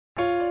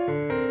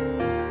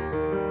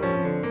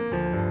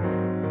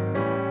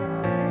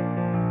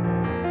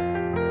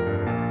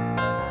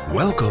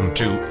Welcome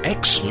to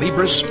Ex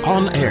Libris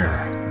On Air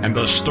and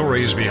the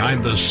stories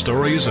behind the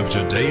stories of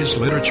today's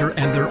literature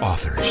and their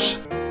authors.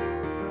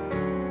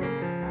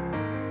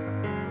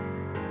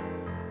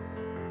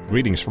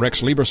 Greetings for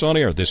Ex Libris On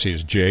Air. This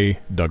is J.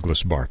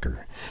 Douglas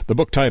Barker. The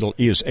book title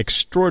is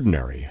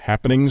Extraordinary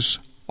Happenings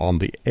on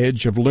the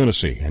Edge of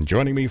Lunacy. And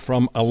joining me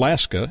from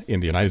Alaska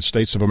in the United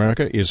States of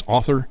America is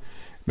author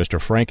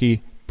Mr.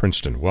 Frankie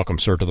Princeton. Welcome,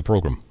 sir, to the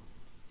program.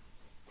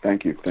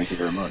 Thank you. Thank you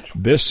very much.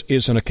 This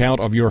is an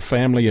account of your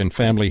family and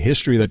family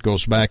history that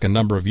goes back a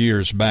number of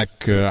years,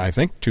 back, I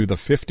think, to the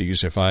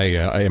 50s, if I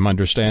am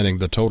understanding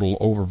the total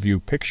overview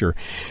picture.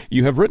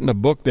 You have written a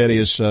book that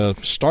is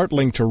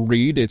startling to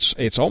read.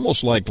 It's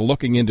almost like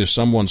looking into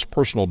someone's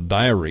personal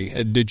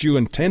diary. Did you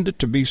intend it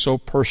to be so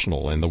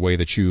personal in the way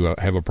that you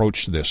have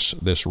approached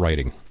this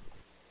writing?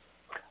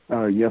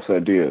 Yes, I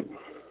did.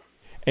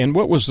 And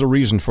what was the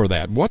reason for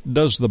that? What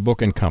does the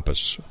book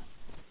encompass?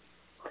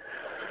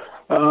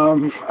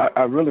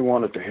 I really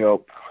wanted to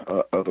help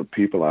other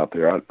people out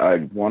there.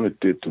 I wanted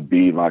it to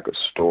be like a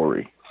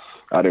story.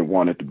 I didn't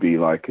want it to be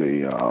like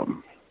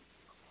to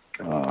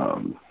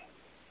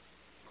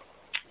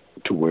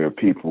where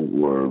people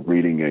were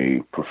reading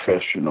a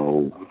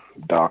professional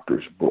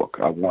doctor's book.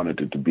 I wanted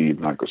it to be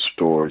like a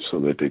story so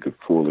that they could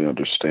fully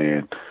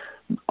understand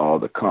all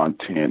the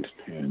content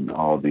and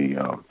all the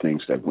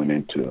things that went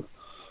into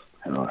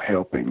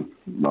helping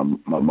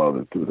my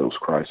mother through those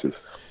crises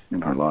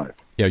in her life.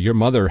 Yeah, your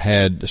mother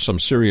had some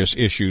serious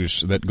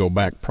issues that go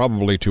back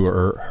probably to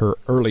her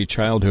early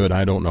childhood.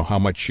 I don't know how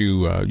much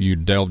you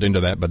delved into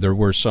that, but there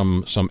were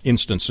some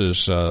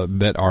instances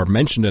that are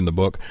mentioned in the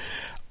book.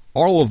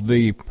 All of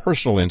the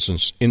personal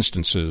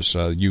instances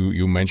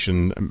you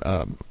mentioned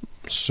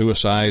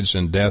suicides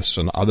and deaths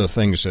and other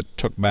things that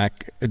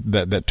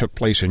took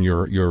place in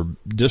your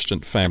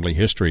distant family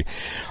history.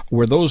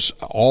 Were those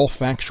all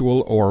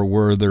factual, or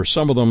were there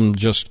some of them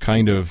just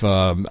kind of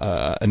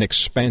an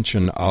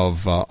expansion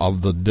of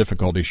the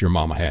difficulties your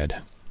mama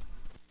had?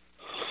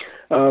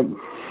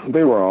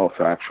 They were all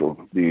factual.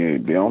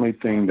 The only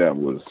thing that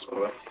was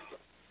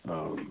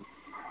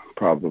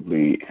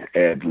probably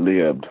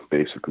ad-libbed,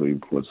 basically,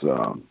 was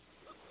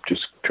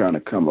just trying to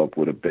come up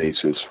with a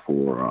basis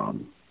for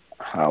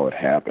how it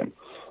happened.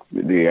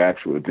 The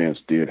actual events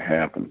did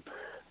happen.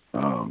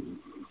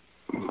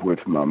 With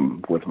my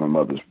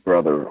mother's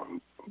brother,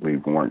 we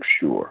weren't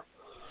sure.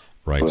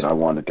 Right. But I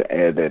wanted to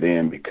add that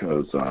in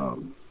because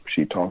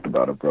she talked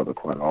about her brother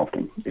quite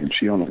often, and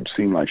it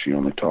seemed like she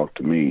only talked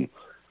to me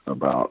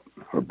about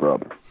her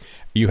brother.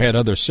 You had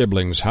other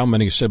siblings. How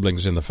many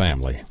siblings in the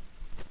family?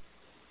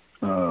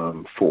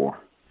 4.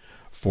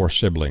 4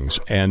 siblings,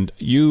 and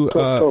you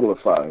total of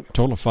 5.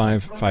 Total of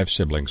five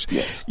siblings.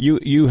 Yes.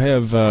 You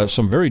have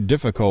some very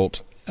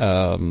difficult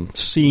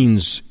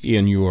scenes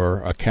in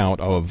your account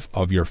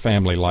of your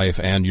family life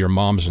and your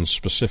mom's in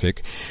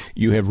specific.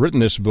 You have written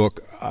this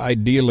book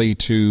ideally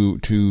to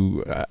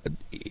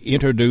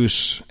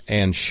introduce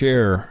and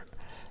share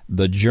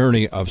the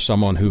journey of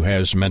someone who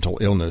has mental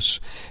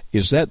illness.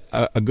 Is that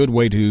a good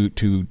way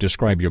to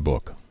describe your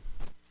book?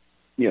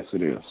 Yes,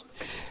 it is.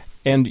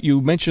 And you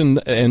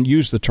mentioned and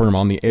used the term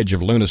on the edge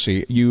of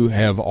lunacy. You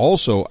have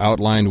also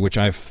outlined, which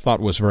I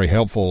thought was very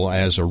helpful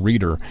as a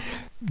reader,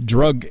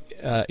 drug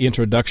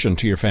introduction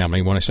to your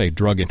family. When I say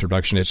drug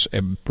introduction, it's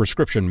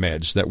prescription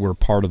meds that were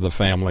part of the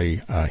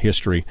family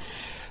history.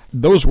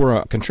 Those were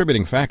a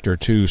contributing factor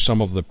to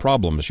some of the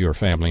problems your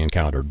family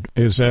encountered.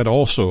 Is that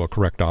also a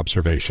correct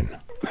observation?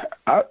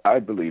 I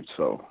believe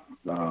so,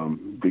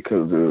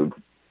 because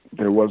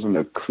there wasn't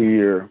a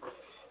clear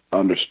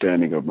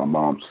understanding of my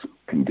mom's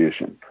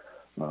condition.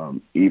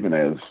 Even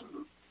as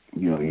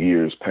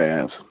years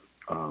passed,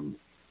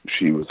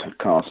 she was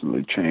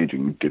constantly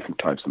changing different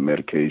types of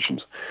medications,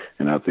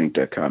 and I think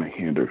that kind of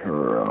hindered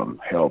her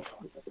health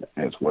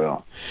as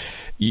well.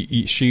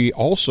 She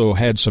also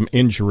had some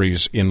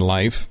injuries in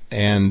life,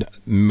 and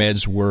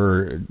meds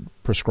were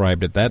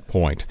prescribed at that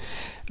point.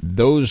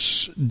 Do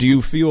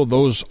you feel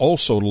those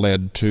also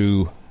led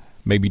to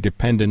maybe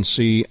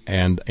dependency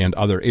and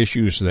other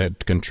issues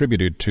that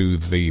contributed to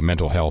the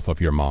mental health of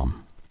your mom?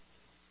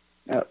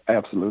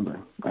 Absolutely.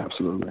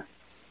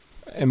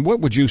 And what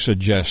would you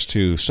suggest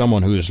to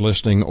someone who is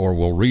listening or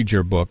will read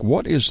your book?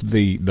 What is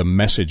the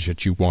message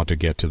that you want to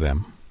get to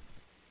them?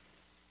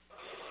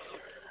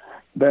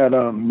 That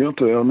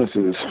mental illness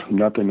is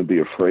nothing to be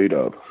afraid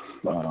of,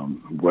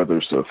 whether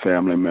it's a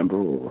family member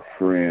or a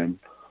friend,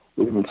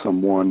 or even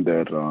someone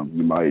that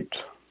you might,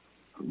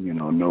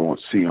 know or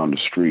see on the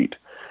street.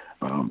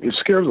 It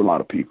scares a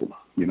lot of people,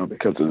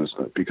 because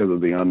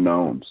of the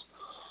unknowns.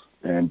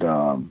 And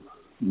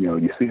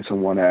you see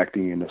someone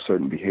acting in a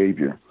certain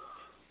behavior,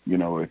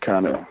 it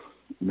kind of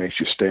makes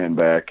you stand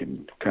back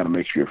and kind of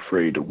makes you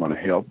afraid to want to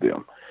help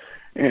them.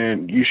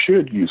 And you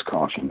should use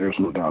caution. There's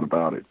no doubt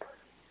about it.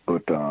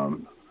 But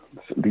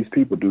these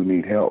people do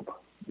need help.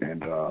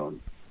 And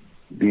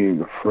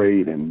being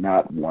afraid and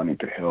not wanting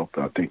to help,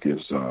 I think,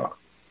 is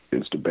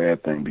the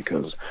bad thing,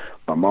 because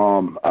my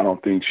mom, I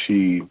don't think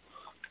she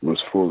was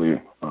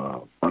fully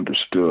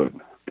understood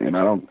and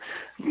I don't.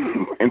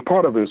 And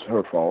part of it is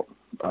her fault.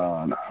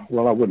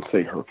 Well, I wouldn't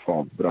say her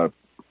fault, but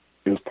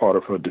it was part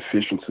of her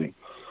deficiency.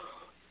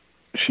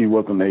 She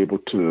wasn't able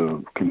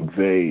to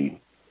convey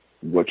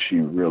what she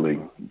really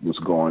was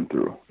going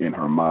through in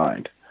her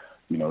mind.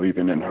 You know,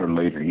 even in her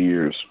later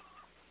years,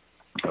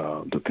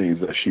 the things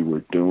that she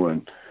was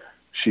doing,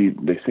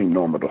 they seemed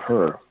normal to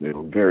her. They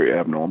were very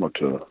abnormal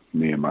to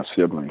me and my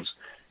siblings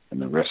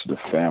and the rest of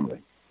the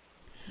family.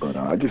 But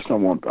I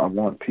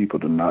want people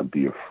to not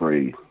be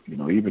afraid. You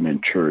know, even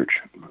in church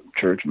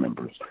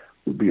members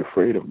would be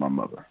afraid of my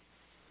mother.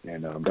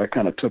 And that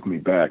kind of took me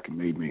back and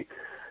made me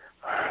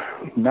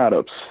not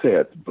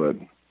upset, but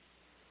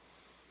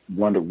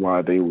wonder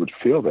why they would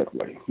feel that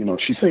way. You know,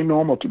 she seemed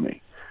normal to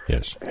me.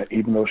 Yes.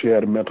 Even though she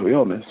had a mental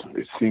illness,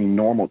 it seemed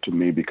normal to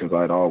me because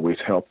I'd always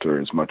helped her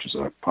as much as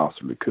I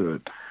possibly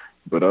could.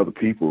 But other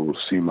people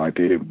seemed like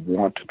they didn't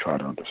want to try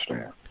to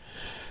understand.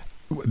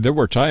 There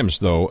were times,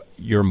 though,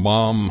 your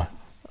mom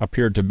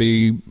appeared to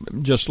be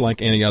just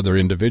like any other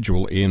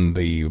individual in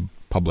the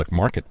public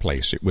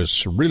marketplace. It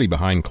was really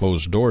behind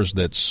closed doors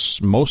that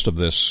most of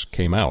this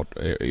came out.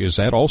 Is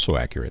that also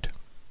accurate?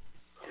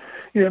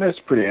 Yeah, that's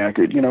pretty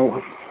accurate. You know,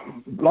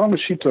 as long as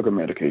she took her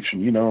medication.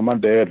 You know, my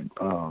dad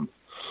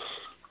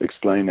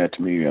explained that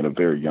to me at a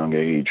very young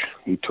age.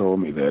 He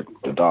told me that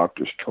the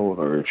doctors told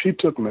her if she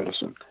took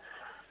medicine,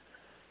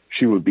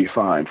 she would be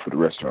fine for the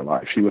rest of her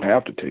life. She would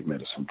have to take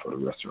medicine for the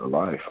rest of her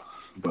life.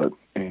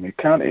 And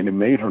it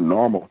made her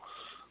normal.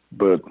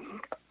 But,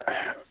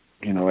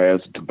 you know, as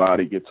the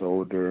body gets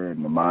older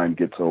and the mind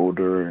gets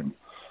older and,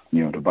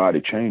 you know, the body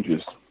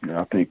changes, you know,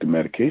 I think the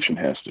medication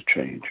has to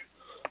change.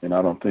 And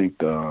I don't think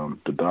the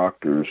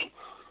doctors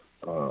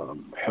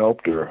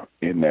helped her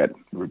in that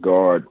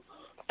regard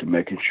to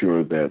making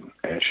sure that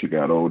as she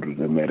got older,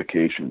 the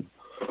medication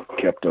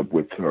kept up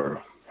with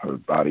her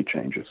body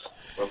changes.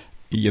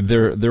 Yeah,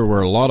 there were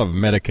a lot of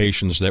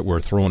medications that were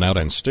thrown out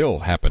and still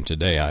happen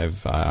today. I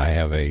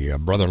have a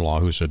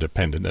brother-in-law who's a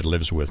dependent that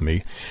lives with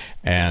me,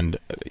 and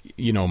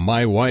you know,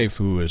 my wife,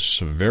 who is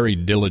very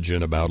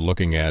diligent about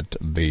looking at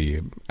the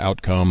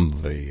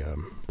outcome, the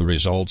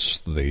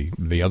results,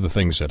 the other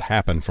things that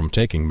happen from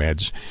taking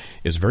meds,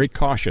 is very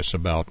cautious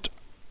about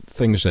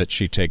things that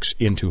she takes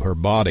into her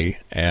body,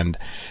 and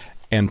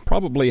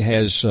probably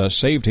has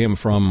saved him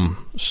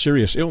from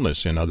serious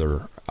illness in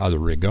other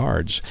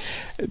regards.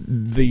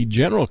 The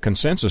general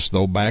consensus,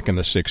 though, back in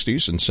the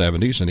 60s and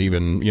 70s and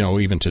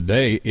even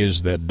today,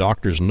 is that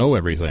doctors know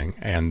everything,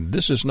 and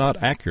this is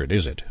not accurate,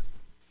 is it?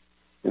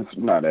 It's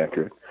not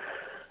accurate.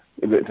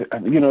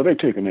 You know, they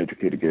take an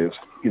educated guess.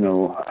 You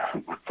know,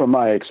 from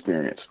my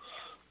experience,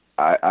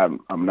 I'm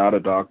not a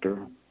doctor.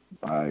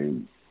 I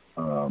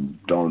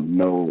don't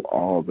know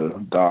all the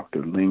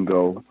doctor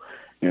lingo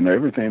and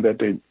everything that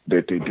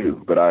they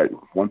do. But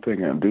one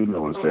thing I do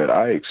know is that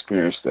I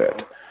experienced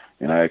that.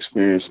 And I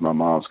experienced my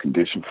mom's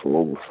condition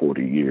for over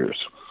 40 years.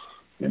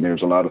 And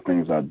there's a lot of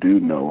things I do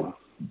know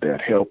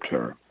that helped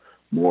her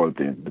more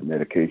than the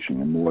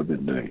medication and more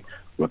than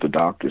what the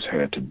doctors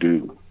had to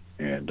do.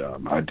 And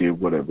I did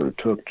whatever it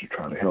took to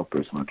try to help her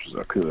as much as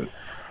I could.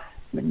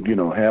 And, you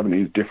know, having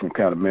these different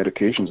kind of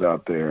medications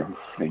out there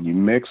and you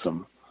mix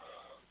them,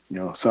 you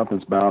know,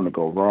 something's bound to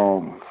go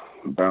wrong,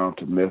 bound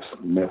to mess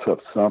up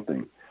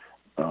something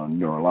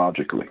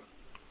neurologically.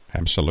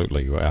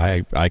 Absolutely.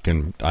 I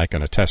can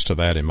attest to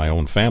that in my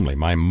own family.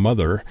 My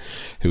mother,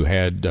 who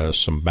had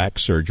some back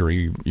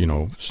surgery, you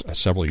know,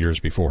 several years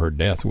before her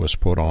death, was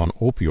put on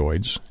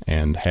opioids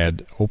and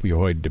had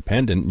opioid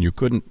dependent. You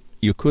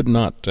could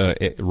not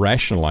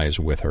rationalize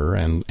with her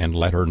and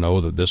let her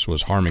know that this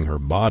was harming her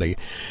body.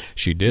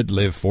 She did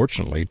live,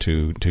 fortunately,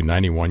 to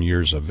 91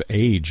 years of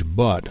age,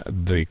 but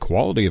the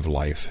quality of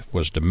life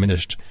was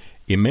diminished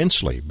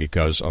immensely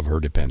because of her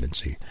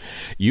dependency.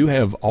 You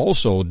have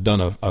also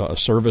done a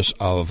service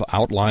of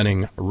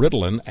outlining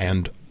Ritalin,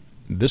 and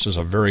this is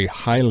a very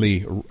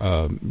highly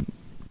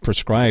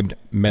prescribed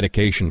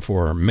medication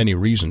for many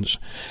reasons.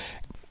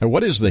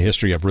 What is the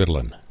history of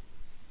Ritalin?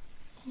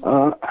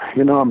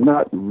 You know, I'm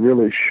not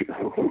really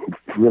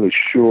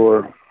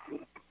sure,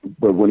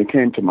 but when it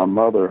came to my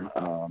mother,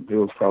 it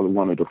was probably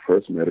one of the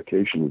first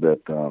medications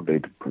that they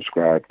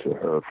prescribed to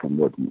her from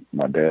what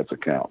my dad's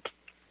account.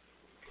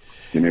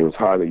 And it was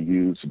highly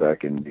used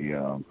back in the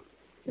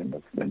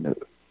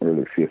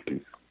early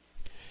 50s,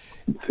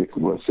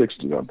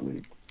 60s, I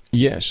believe.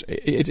 Yes,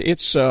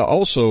 it's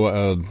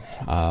also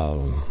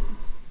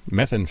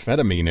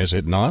methamphetamine, is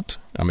it not?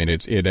 I mean,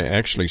 it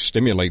actually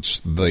stimulates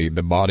the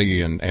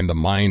body and the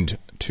mind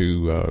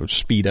to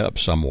speed up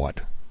somewhat.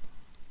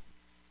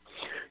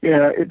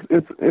 Yeah, it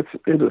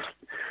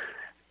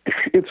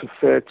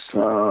affects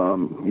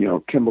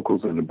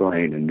chemicals in the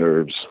brain and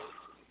nerves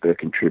that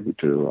contribute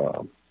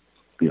to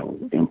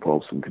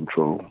impulse and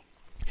control.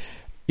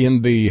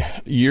 In the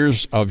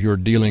years of your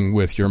dealing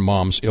with your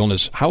mom's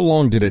illness, how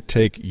long did it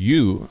take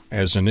you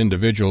as an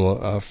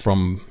individual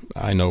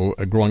I know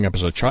growing up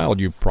as a child,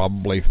 you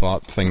probably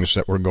thought things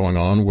that were going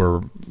on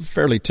were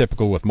fairly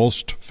typical with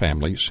most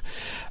families.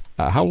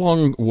 How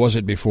long was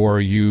it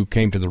before you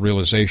came to the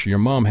realization your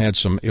mom had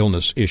some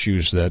illness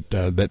issues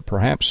that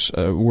perhaps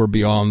were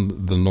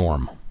beyond the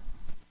norm?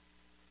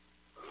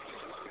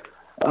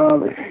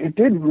 It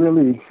didn't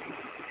really.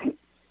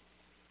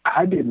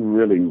 I didn't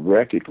really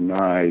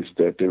recognize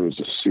that there was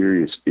a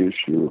serious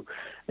issue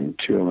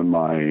until in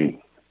my,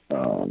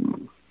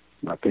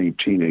 I think,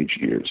 teenage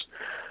years.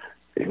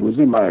 It was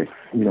in my,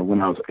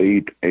 when I was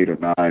eight or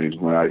nine is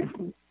when I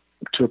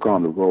took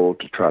on the role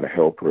to try to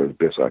help her as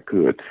best I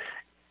could,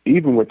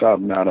 even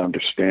without not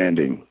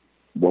understanding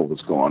what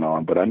was going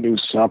on. But I knew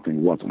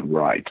something wasn't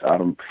right.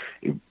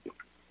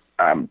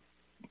 I'm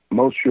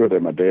most sure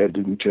that my dad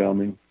didn't tell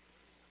me.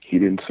 He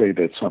didn't say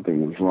that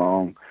something was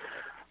wrong,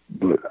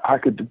 but I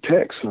could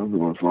detect something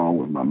was wrong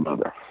with my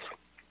mother.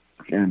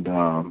 And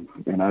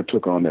I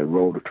took on that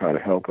role to try to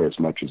help her as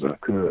much as I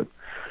could.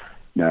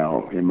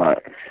 Now, in my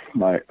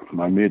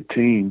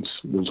mid-teens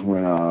was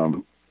when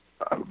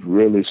I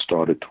really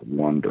started to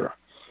wonder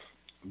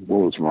what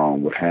was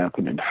wrong, what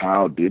happened, and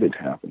how did it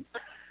happen.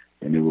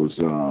 And it was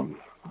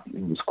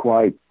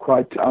quite.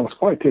 I was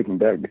quite taken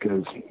back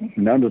because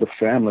none of the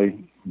family,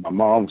 my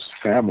mom's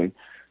family,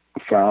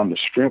 found the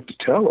strength to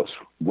tell us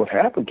what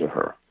happened to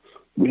her.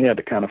 We had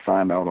to kind of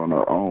find out on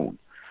our own.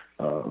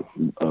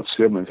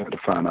 Siblings had to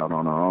find out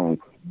on our own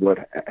what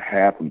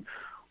happened.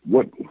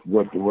 What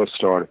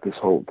started this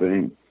whole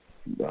thing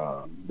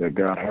that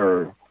got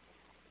her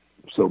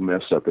so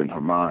messed up in her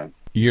mind?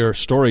 Your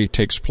story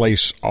takes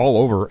place all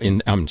over,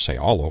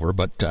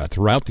 but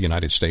throughout the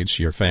United States.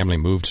 Your family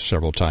moved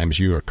several times.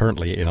 You are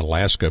currently in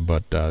Alaska,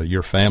 but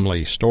your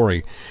family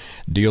story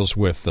deals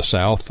with the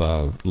South,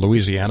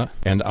 Louisiana,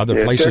 and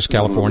other places,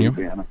 California.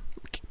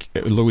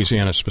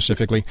 Louisiana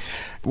specifically.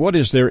 What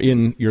is there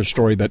in your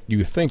story that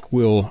you think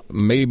will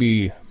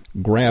maybe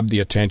grab the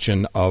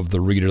attention of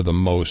the reader the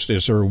most?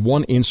 Is there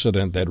one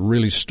incident that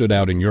really stood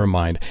out in your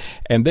mind?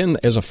 And then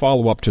as a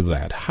follow-up to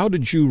that, how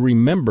did you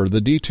remember the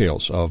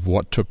details of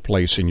what took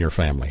place in your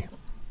family?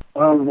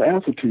 The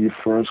answer to your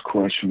first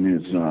question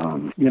is,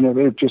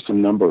 there are just a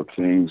number of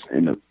things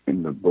in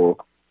the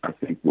book I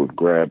think would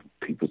grab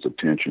people's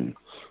attention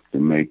to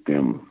make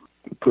them,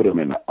 put them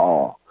in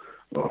awe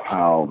of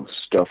how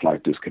stuff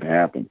like this could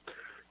happen,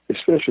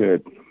 especially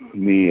at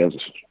me at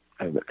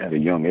a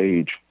young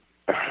age.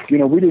 We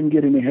didn't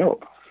get any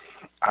help.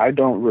 I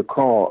don't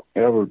recall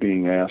ever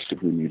being asked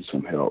if we needed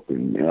some help.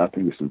 And I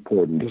think it's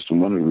important. This is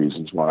one of the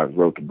reasons why I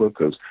wrote the book,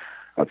 because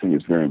I think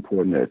it's very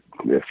important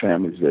that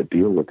families that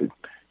deal with it,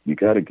 you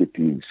got to get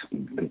the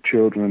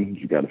children,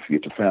 you got to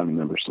get the family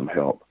members some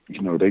help.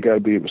 They got to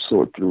be able to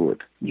sort through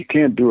it. You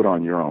can't do it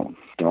on your own.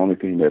 The only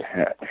thing that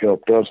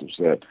helped us was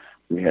that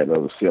we had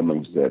other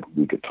siblings that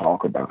we could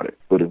talk about it.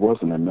 But it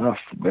wasn't enough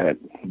that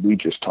we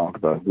just talked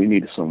about it. We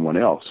needed someone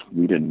else.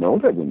 We didn't know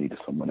that we needed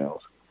someone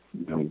else.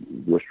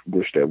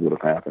 Wish that would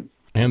have happened.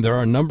 And there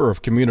are a number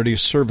of community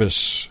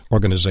service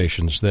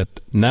organizations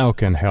that now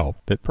can help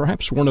that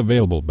perhaps weren't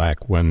available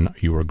back when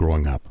you were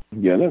growing up.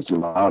 Yeah, there's a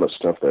lot of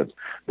stuff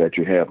that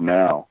you have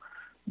now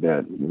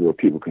where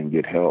people can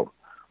get help.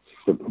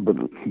 But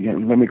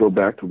let me go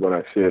back to what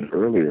I said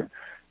earlier,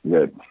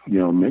 that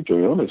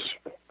mental illness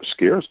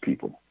scares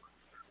people.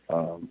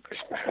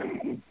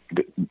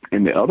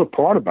 And the other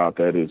part about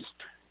that is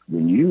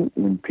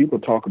when people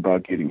talk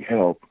about getting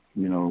help,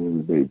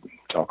 they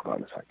talk about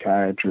a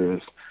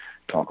psychiatrist,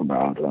 talk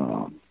about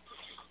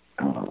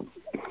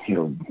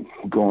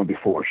going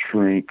before a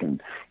shrink, and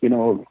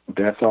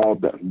that's all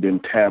been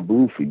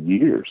taboo for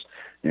years.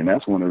 And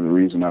that's one of the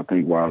reasons I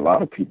think why a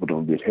lot of people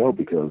don't get help,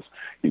 because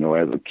as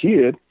a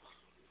kid,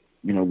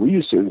 we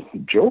used to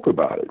joke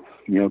about it.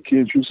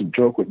 Kids used to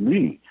joke with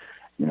me,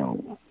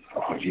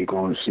 oh, you're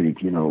going to see,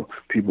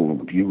 people,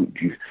 you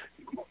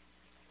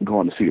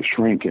going to see a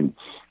shrink, and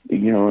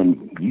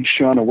and you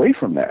shun away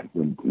from that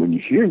when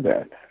you hear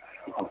that.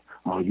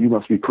 Oh, you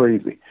must be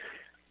crazy.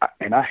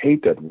 And I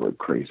hate that word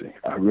crazy.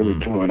 I really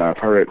do. And I've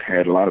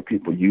had a lot of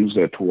people use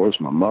that towards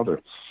my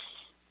mother,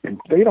 and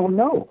they don't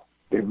know.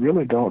 They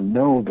really don't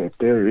know that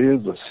there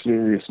is a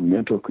serious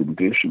mental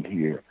condition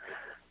here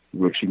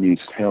where she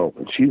needs help.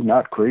 And she's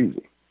not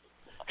crazy.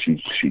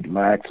 She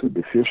lacks a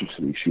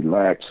deficiency. She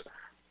lacks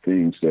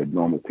things that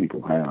normal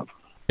people have.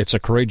 It's a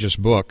courageous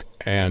book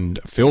and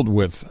filled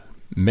with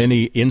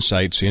many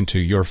insights into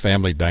your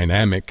family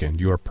dynamic and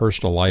your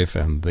personal life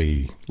and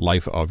the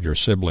life of your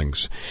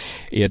siblings.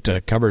 It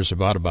covers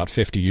about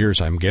 50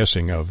 years, I'm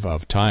guessing,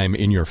 of time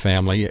in your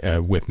family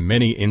with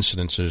many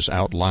incidences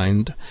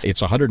outlined.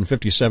 It's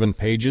 157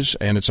 pages,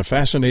 and it's a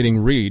fascinating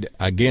read.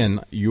 Again,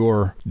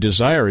 your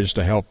desire is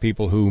to help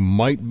people who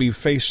might be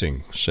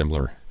facing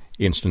similar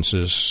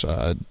instances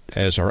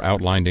as are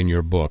outlined in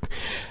your book.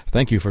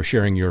 Thank you for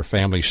sharing your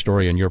family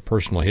story and your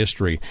personal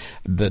history.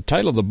 The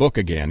title of the book,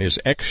 again, is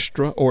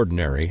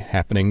Extraordinary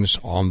Happenings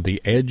on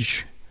the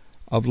Edge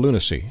of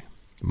Lunacy.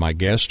 My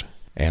guest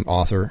and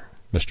author,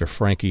 Mr.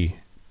 Frankie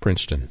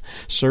Princeton.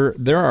 Sir,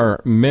 there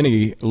are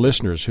many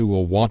listeners who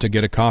will want to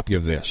get a copy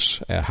of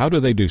this. How do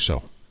they do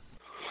so?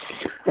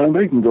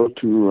 They can go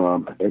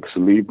to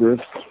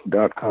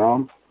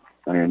exlibris.com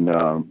and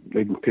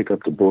they can pick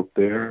up the book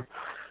there.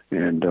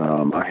 And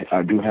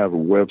I do have a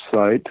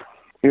website,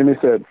 and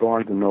it's at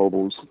Barnes &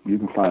 Nobles. You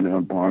can find it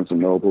on Barnes &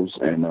 Nobles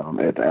and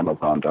at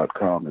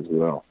Amazon.com as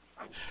well.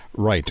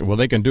 Right. Well,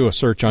 they can do a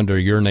search under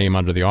your name,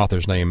 under the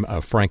author's name,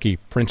 Frankie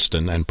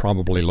Princeton, and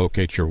probably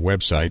locate your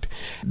website.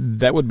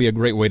 That would be a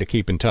great way to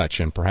keep in touch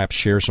and perhaps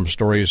share some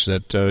stories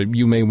that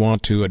you may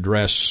want to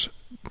address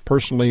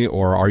personally,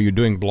 or are you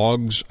doing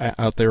blogs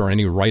out there or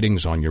any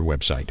writings on your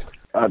website?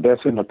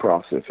 That's in the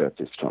process at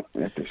this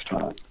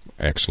time.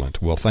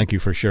 Excellent. Well, thank you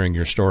for sharing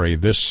your story.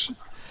 This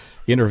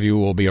interview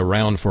will be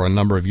around for a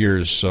number of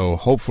years, so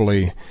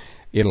hopefully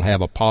it'll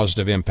have a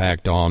positive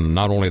impact on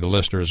not only the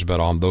listeners, but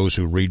on those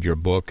who read your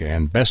book,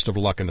 and best of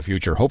luck in the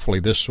future.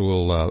 Hopefully this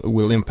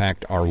will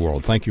impact our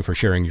world. Thank you for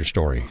sharing your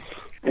story.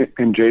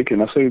 And Jay,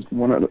 can I say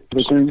one other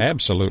thing?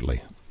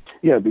 Absolutely.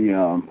 Yeah,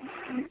 the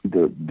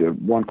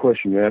one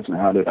question you asked me,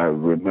 how did I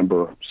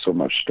remember so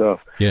much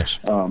stuff? Yes.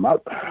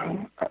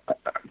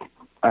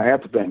 I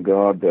have to thank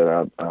God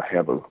that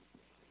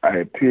I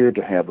appear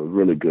to have a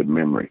really good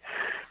memory.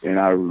 And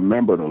I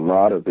remembered a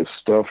lot of this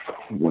stuff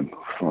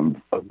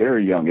from a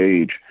very young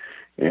age.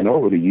 And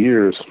over the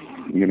years,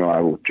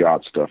 I would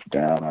jot stuff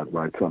down. I'd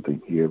write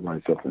something here,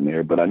 write something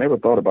there. But I never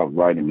thought about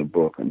writing the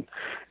book. And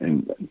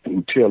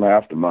until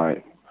after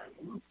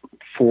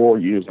 4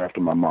 years after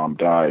my mom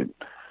died,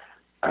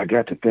 I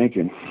got to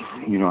thinking,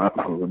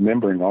 I'm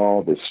remembering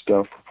all this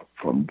stuff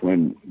from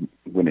when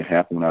it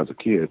happened when I was a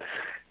kid.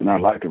 And I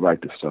like to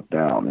write this stuff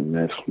down. And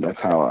that's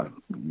how I,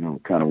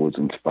 kind of was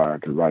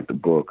inspired to write the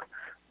book,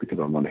 because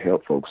I want to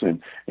help folks.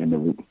 And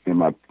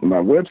my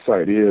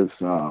website is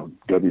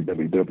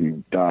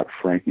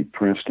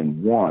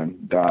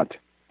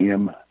www.frankieprinceton1.me,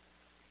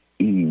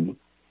 and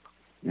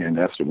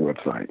that's the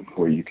website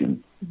where you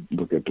can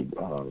look at the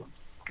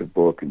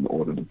book and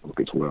order the book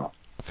as well.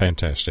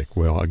 Fantastic.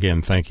 Well,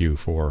 again, thank you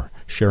for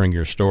sharing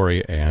your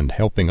story and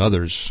helping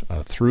others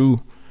through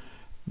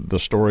the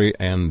story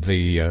and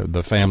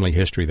the family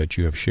history that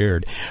you have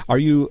shared. Are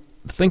you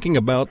thinking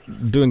about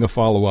doing a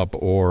follow-up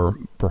or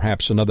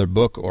perhaps another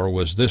book, or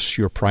was this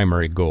your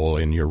primary goal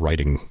in your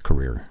writing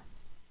career?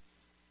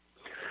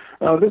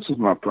 This is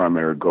my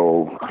primary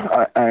goal.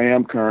 I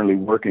am currently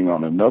working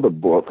on another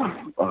book,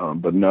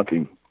 but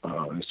nothing.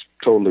 It's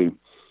totally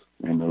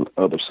in the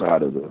other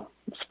side of the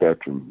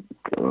spectrum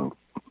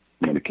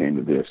when it came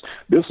to this.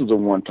 This is a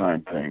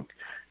one-time thing,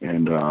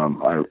 and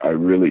I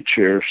really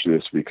cherish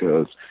this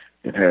because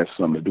it has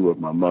something to do with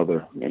my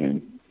mother,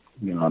 and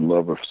I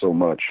love her so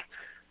much.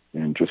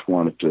 And just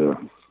wanted to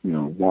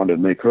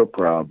make her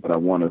proud, but I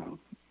want to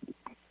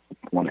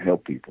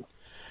help people.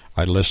 All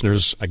right,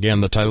 listeners,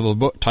 again, the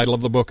title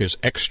of the book is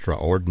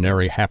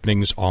Extraordinary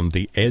Happenings on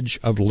the Edge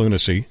of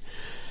Lunacy.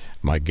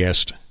 My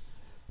guest,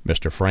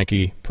 Mr.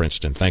 Frankie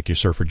Princeton. Thank you,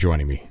 sir, for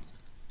joining me.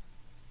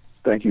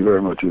 Thank you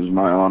very much. It was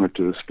my honor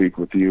to speak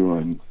with you,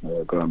 and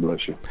God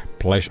bless you.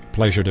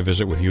 Pleasure to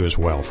visit with you as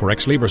well. For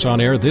Ex Libris On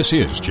Air, this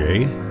is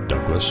J.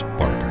 Douglas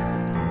Parker.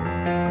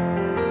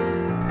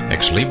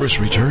 Ex Libris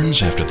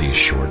returns after these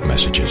short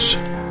messages.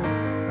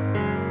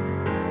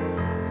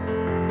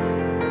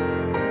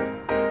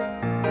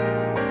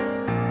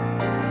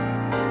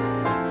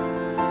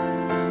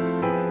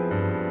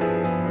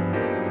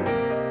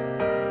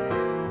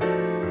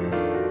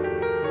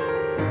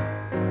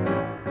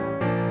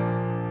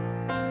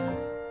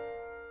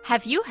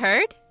 Have you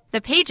heard?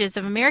 The pages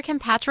of American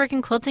Patchwork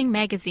and Quilting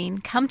magazine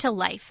come to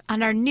life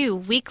on our new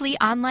weekly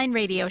online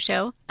radio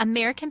show,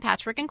 American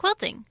Patchwork and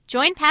Quilting.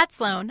 Join Pat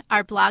Sloan,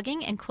 our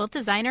blogging and quilt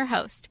designer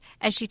host,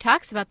 as she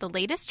talks about the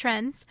latest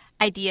trends,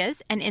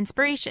 ideas, and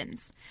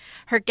inspirations.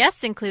 Her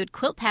guests include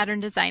quilt pattern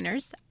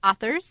designers,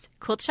 authors,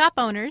 quilt shop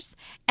owners,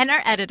 and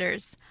our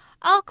editors,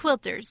 all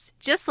quilters,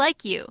 just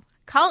like you.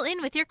 Call in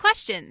with your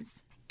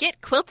questions.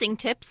 Get quilting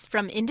tips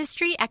from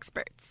industry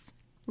experts.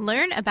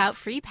 Learn about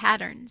free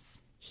patterns.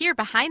 Hear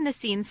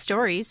behind-the-scenes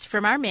stories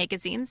from our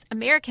magazines,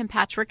 American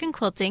Patchwork and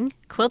Quilting,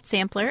 Quilt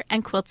Sampler,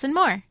 and Quilts and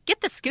More.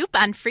 Get the scoop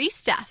on free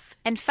stuff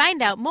and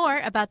find out more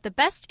about the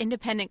best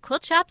independent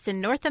quilt shops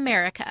in North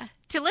America.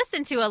 To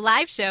listen to a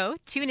live show,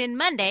 tune in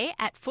Monday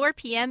at 4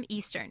 p.m.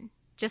 Eastern.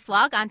 Just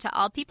log on to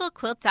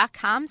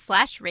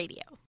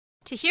allpeoplequilt.com/radio.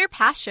 To hear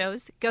past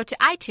shows, go to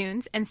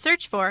iTunes and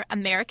search for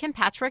American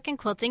Patchwork and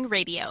Quilting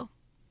Radio.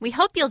 We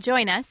hope you'll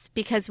join us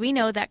because we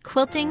know that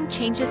quilting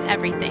changes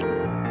everything.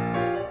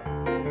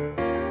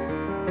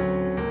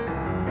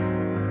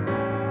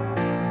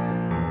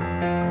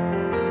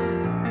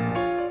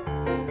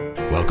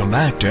 Welcome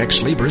back to Ex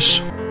Libris.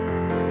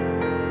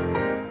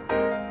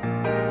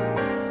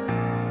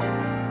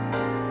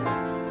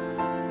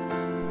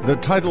 The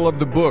title of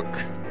the book,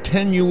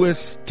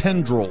 Tenuous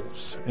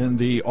Tendrils, and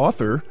the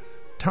author,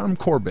 Tom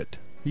Corbett.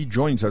 He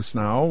joins us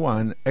now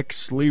on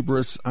Ex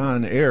Libris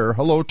On Air.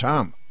 Hello,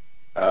 Tom.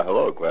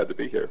 Hello, glad to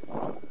be here.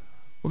 Well,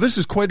 this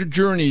is quite a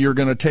journey you're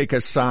going to take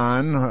us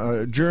on,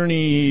 a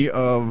journey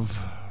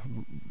of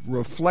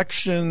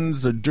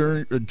reflections, a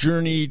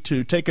journey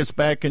to take us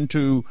back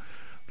into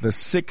the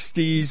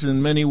 60s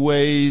in many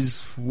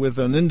ways with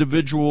an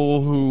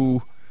individual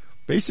who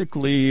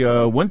basically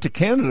went to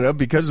Canada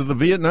because of the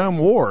Vietnam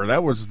War.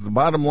 That was the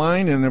bottom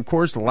line, and, of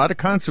course, a lot of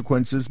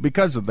consequences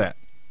because of that.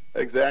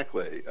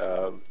 Exactly.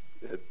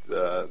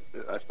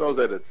 I suppose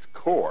at its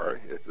core,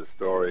 it's a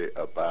story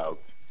about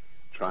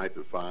trying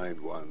to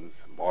find one's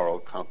moral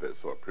compass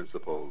or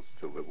principles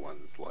to live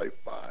one's life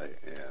by.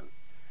 And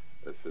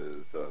this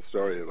is a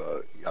story of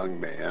a young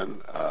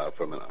man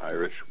from an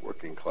Irish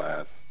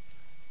working-class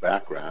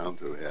background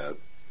who had,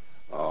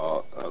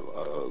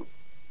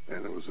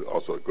 and it was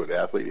also a good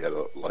athlete. He had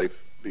a life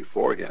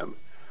before him.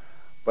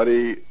 But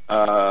he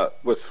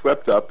was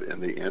swept up in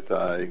the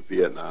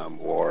anti-Vietnam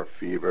War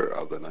fever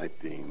of the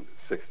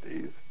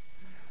 1960s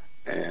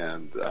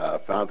and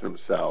found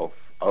himself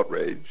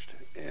outraged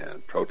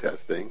and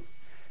protesting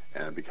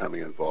and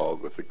becoming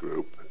involved with a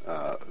group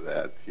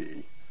that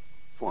he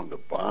formed a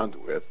bond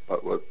with,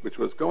 but which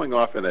was going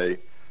off in a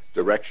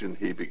direction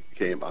he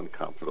became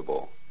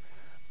uncomfortable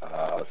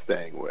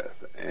staying with.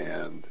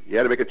 And he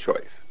had to make a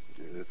choice.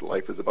 His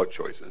life is about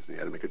choices, and he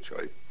had to make a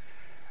choice.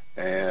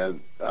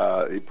 And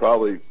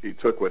he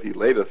took what he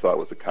later thought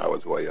was a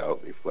coward's way out,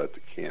 and he fled to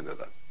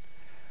Canada.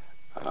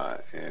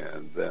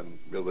 And then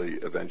really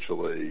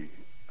eventually,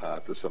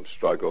 after some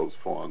struggles,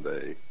 formed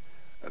a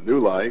new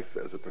life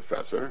as a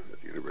professor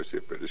at the University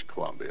of British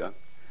Columbia.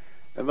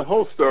 And the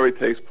whole story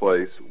takes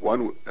place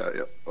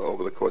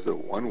over the course of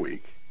 1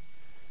 week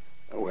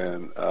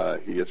when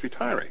he is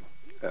retiring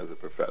as a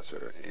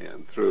professor.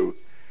 And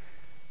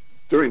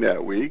during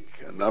that week,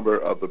 a number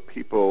of the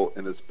people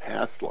in his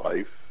past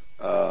life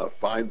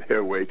find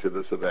their way to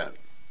this event.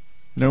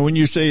 Now, when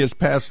you say his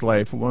past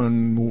life,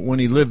 when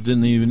he lived in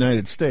the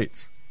United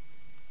States?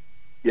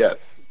 Yes,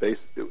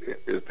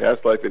 his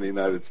past life in the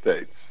United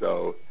States.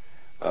 So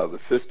the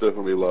sister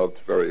whom he loved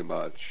very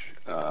much,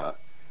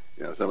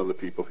 some of the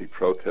people he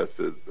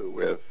protested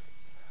with,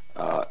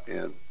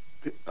 and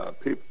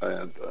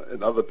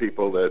other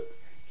people that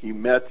he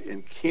met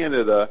in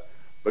Canada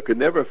but could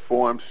never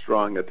form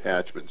strong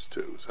attachments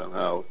to.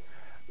 Somehow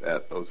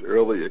those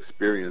early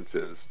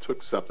experiences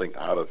took something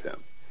out of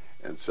him.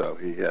 And so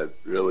he had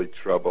really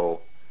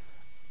trouble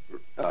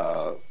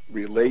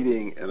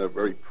relating in a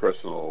very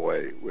personal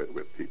way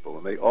with people.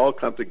 And they all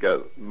come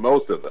together,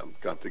 most of them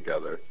come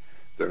together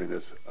during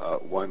this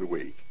 1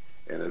 week.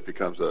 And it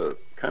becomes a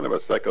kind of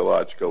a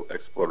psychological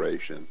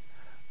exploration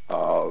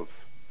of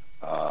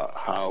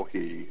how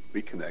he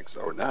reconnects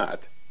or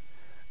not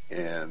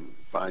and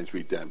finds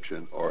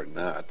redemption or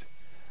not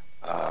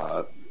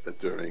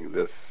during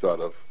this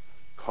sort of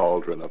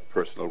cauldron of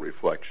personal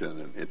reflection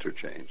and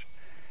interchange.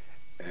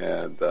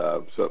 And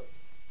so,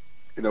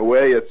 in a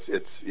way,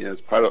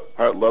 it's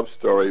part love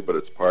story, but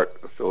it's part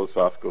a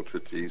philosophical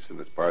treatise, and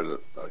it's part of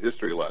a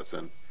history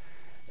lesson.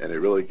 And it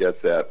really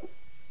gets at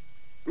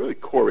really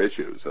core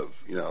issues of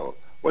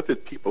what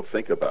did people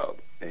think about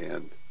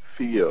and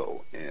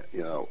feel, and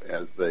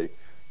as they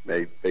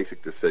made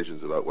basic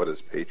decisions about what is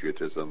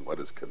patriotism, what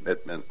is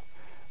commitment,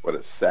 what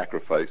does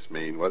sacrifice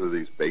mean, what are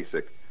these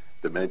basic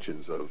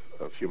dimensions of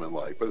human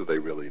life, what do they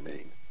really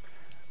mean?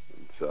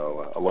 And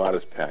so a lot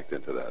is packed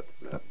into that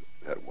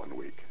 1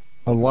 week.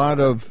 A lot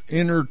of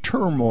inner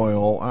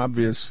turmoil,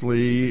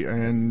 obviously,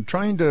 and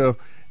trying to,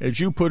 as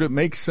you put it,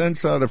 make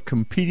sense out of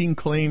competing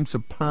claims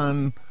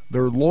upon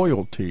their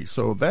loyalty.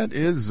 So that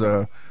is,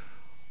 it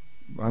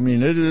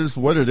is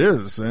what it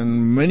is,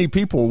 and many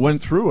people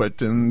went through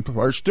it and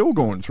are still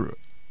going through it.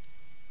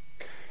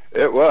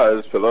 It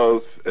was, for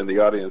those in the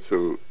audience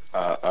who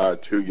are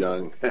too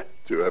young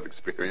to have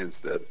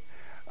experienced it,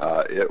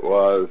 it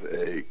was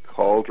a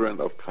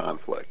cauldron of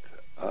conflict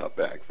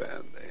back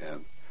then,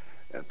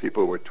 and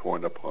people were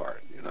torn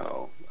apart,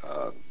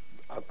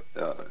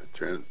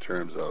 in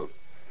terms of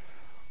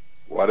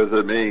what does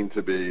it mean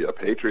to be a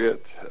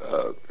patriot?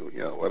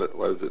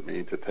 What does it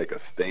mean to take a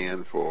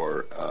stand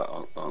for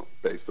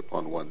based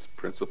upon one's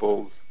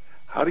principles?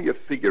 How do you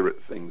figure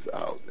things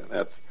out? And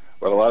that's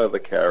what a lot of the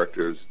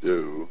characters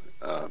do,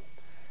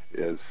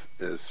 is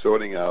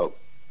sorting out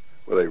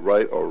were they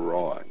right or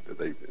wrong? Did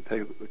they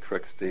take the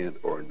correct stand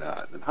or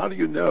not? And how do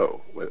you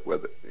know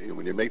whether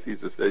when you make these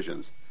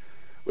decisions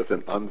with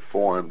an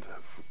unformed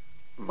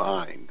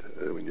mind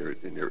when you're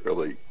in your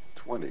early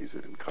 20s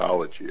in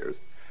college years?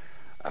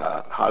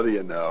 How do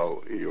you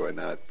know you are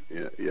not,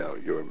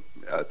 you're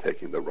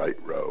taking the right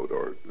road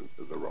or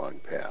the wrong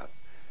path?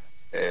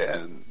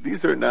 And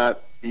these are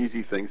not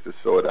easy things to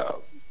sort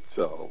out.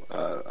 So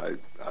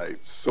I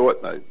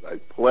sort and I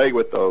play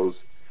with those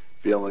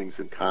feelings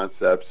and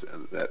concepts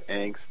and that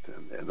angst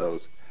and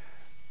those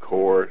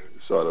core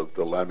sort of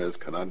dilemmas,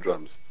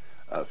 conundrums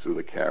through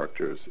the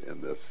characters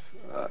in this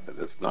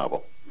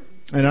novel.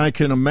 And I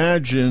can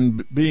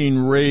imagine being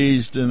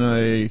raised in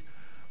an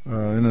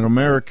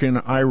American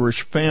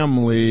Irish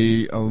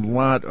family, a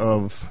lot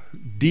of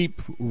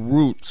deep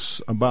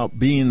roots about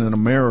being an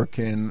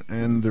American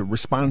and the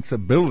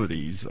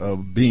responsibilities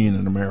of being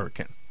an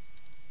American.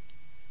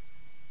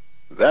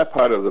 That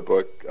part of the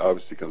book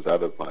obviously comes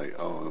out of my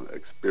own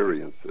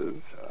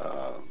experiences,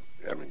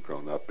 having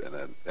grown up in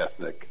an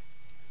ethnic,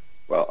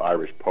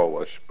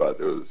 Irish-Polish, but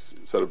it was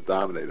sort of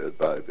dominated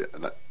by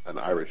an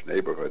Irish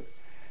neighborhood,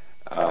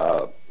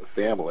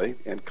 family,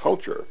 and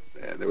culture.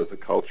 And there was a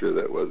culture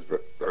that was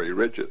very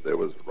rigid. There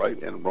was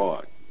right and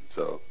wrong.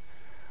 So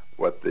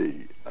what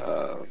the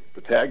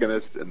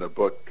protagonist in the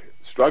book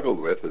struggled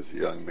with as a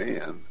young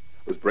man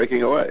was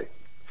breaking away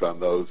from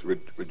those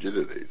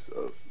rigidities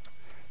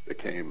that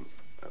came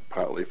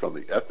partly from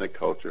the ethnic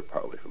culture,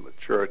 partly from the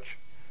church,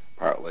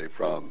 partly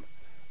from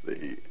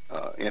the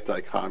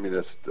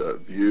anti-communist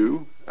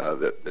view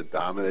that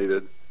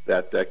dominated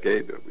that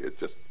decade. It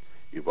just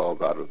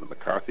evolved out of the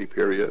McCarthy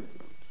period,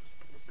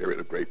 a period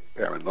of great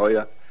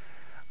paranoia.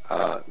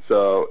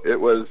 So it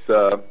was,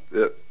 so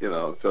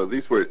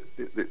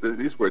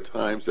these were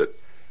times that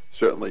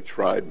certainly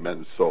tried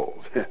men's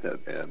souls,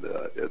 and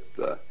it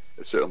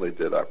certainly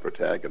did our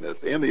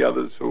protagonist and the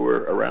others who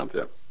were around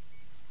him.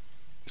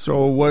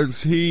 So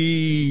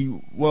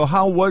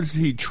how was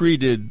he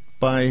treated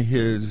by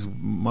his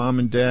mom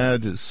and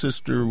dad, his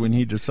sister, when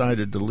he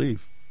decided to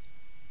leave?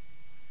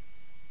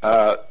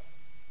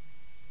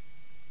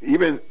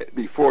 Even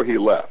before he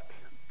left,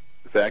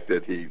 the fact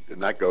that he did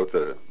not go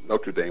to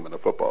Notre Dame on a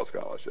football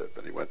scholarship,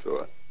 and he went to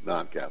a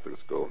non-Catholic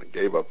school, and he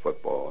gave up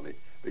football, and he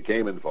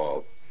became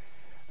involved.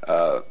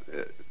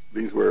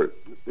 These were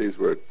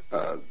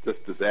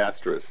just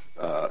disastrous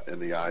in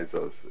the eyes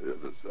of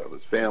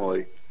his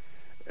family,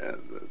 and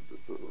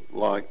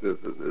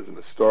there's an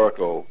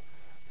historical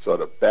sort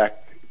of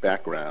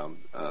background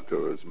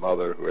to his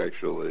mother,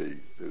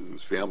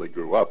 whose family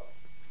grew up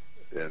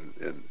in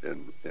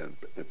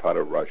part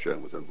of Russia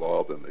and was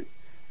involved in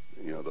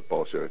the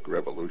Bolshevik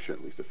Revolution.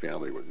 At least the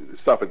family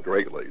suffered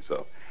greatly.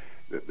 So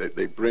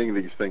they bring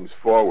these things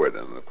forward,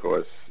 and of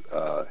course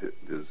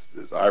his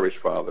Irish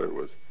father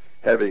was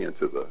heavy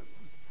into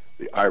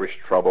the Irish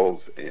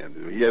troubles, and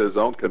he had his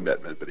own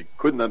commitment, but he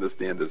couldn't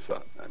understand his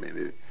son. I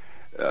mean,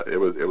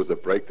 it was a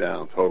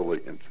breakdown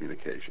totally in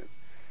communication.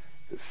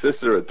 His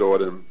sister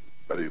adored him,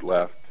 but he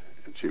left,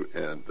 and she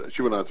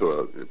went on to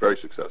a very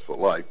successful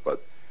life,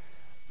 but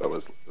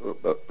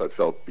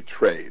felt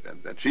betrayed,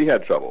 and she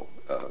had trouble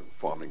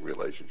forming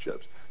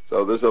relationships.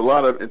 So there's a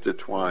lot of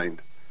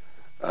intertwined,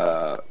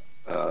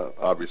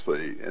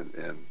 obviously, and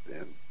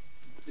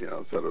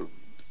sort of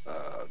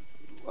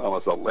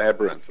almost a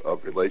labyrinth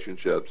of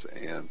relationships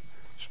and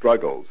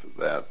struggles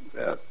that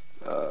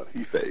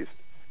he faced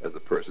as a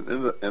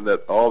person, and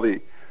that all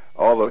the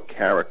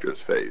characters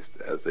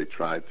faced as they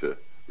tried to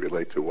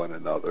relate to one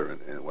another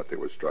and what they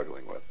were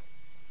struggling with.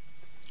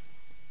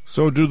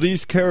 So do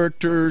these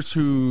characters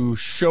who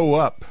show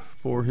up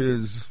for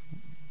his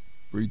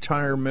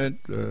retirement,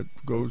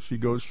 he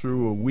goes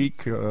through a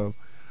week,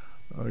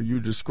 you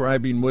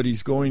describing what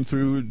he's going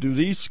through, do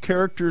these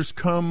characters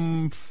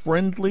come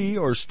friendly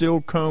or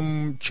still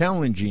come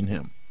challenging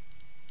him?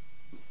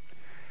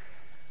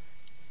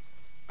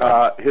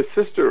 His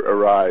sister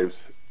arrives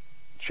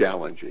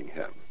challenging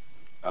him.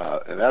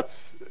 And that's,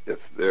 if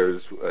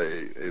there's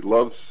a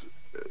love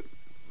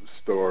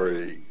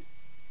story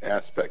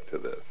aspect to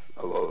this,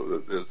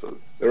 although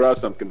there are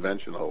some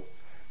conventional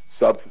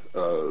love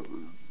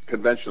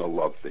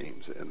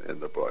themes in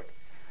the book.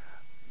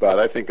 But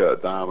I think a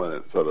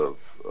dominant sort of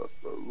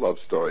love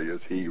story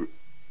is he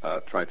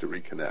trying to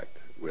reconnect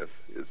with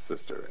his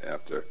sister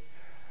after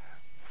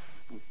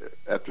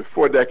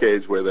 4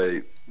 decades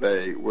where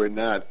they were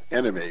not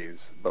enemies,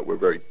 but were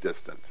very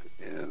distant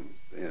and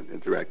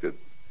interacted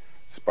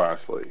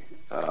sparsely.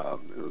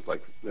 It was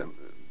like them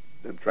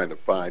trying to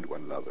find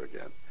one another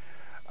again.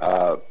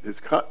 His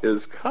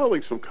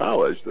colleagues from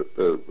college,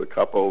 the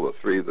couple, the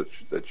three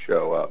that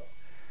show up,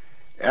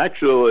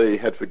 actually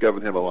had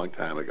forgiven him a long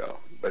time ago,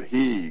 but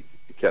he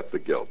kept the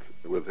guilt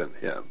within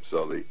him.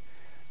 So the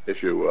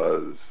issue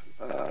was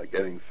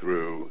getting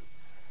through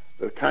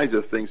the kinds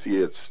of things he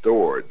had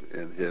stored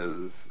in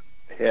his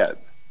head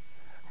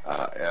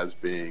as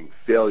being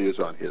failures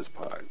on his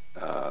part.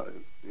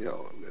 He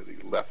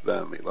left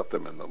them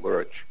in the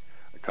lurch.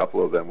 A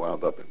couple of them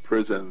wound up in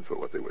prison for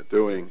what they were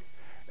doing,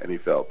 and he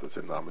felt this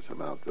enormous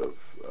amount of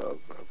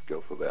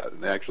guilt for that.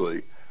 And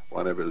actually,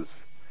 one of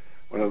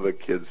the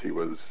kids he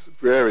was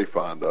very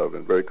fond of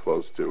and very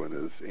close to in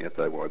his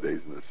anti-war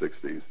days in the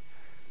 60s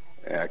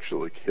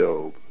actually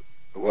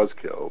was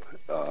killed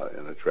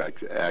in a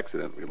tragic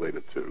accident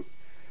related to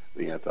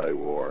the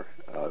anti-war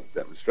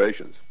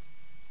demonstrations.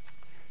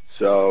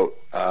 So,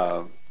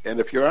 and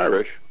if you're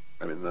Irish,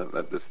 I mean,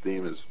 this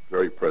theme is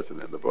very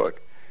present in the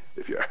book.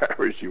 If you're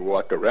Irish, you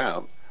walk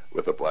around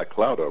with a black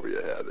cloud over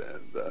your head,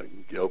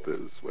 and guilt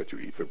is what you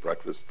eat for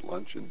breakfast,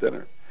 lunch, and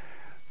dinner.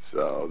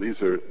 So this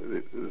is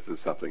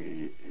something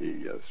he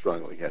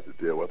strongly had to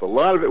deal with. A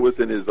lot of it was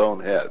in his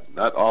own head,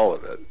 not all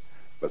of it,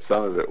 but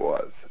some of it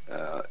was,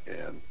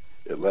 and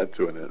it led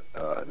to an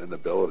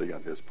inability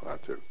on his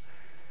part to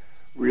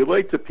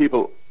relate to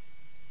people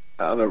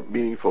in a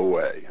meaningful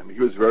way. I mean,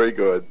 he was very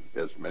good,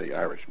 as many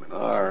Irishmen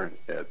are,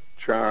 at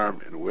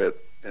charm and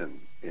wit and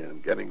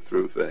getting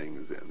through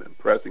things and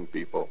impressing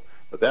people,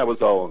 but that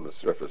was all on the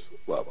surface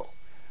level.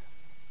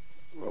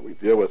 What we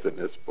deal with in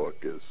this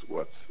book is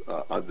what's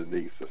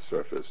underneath the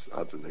surface,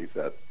 underneath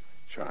that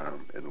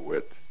charm and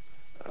wit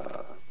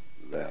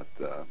that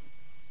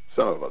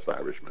some of us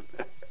Irishmen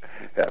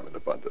have in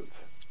abundance.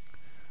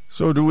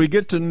 So do we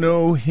get to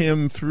know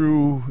him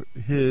through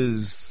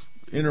his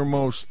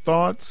innermost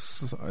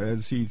thoughts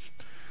as he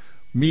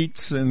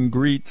meets and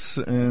greets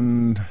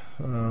and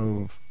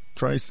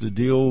tries to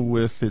deal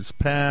with his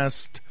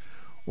past,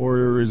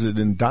 or is it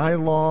in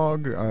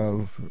dialogue?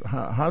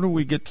 How do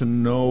we get to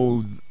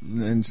know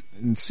and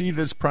see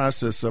this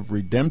process of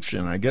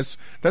redemption? I guess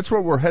that's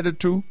what we're headed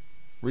to,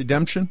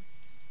 redemption?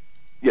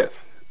 Yes,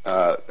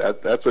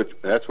 that's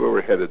where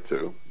we're headed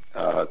to.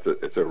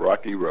 It's a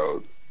rocky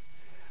road,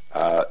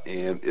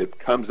 and it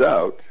comes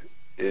out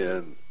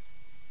in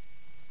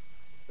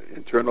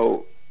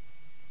internal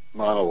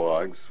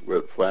monologues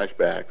with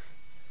flashbacks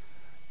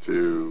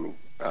to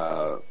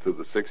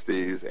the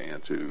 60s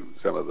and to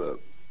some of the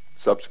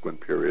subsequent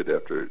period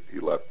after he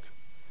left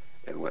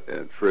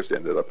and first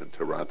ended up in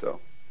Toronto,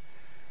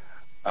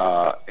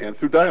 and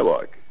through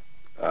dialogue,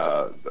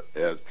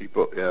 as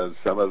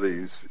some of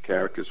these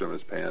characters from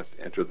his past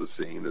enter the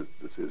scene.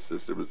 His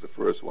sister was the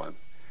first one.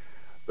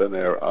 Then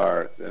there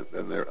are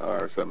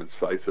some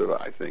incisive,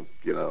 I think,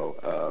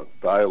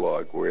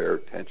 dialogue where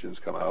tensions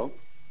come out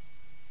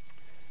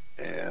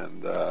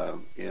and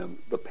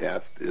the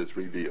past is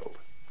revealed.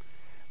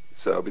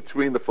 So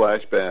between the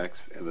flashbacks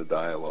and the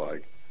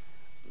dialogue,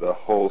 the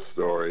whole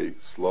story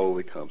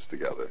slowly comes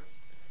together.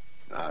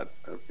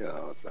 It's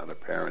not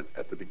apparent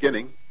at the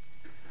beginning,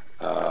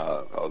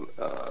 but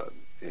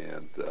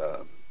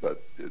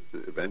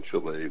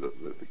eventually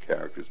the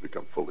characters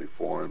become fully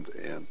formed,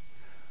 and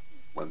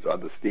one's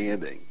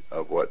understanding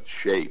of what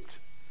shaped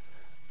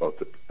both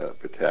the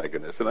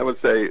protagonists. And I would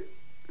say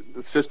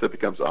the sister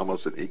becomes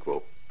almost an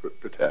equal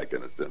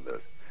protagonist in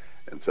this.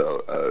 And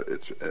so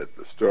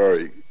the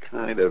story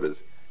kind of is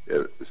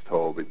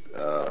told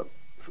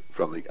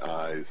from the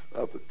eyes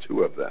of the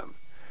two of them,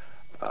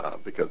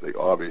 because they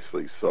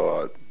obviously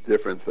saw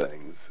different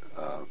things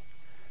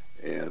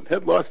and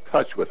had lost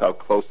touch with how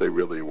close they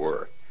really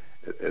were.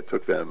 It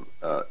took them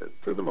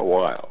a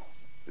while,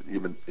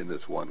 even in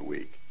this 1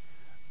 week,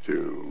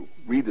 to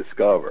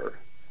rediscover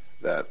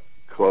that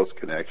close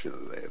connection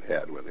that they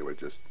had when they were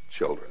just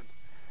children.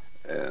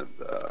 And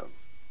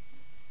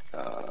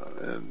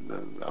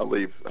I'll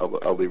leave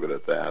it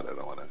at that. I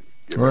don't want to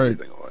give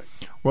anything away.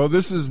 Well,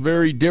 this is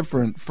very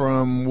different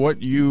from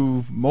what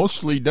you've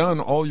mostly done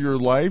all your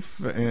life,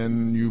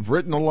 and you've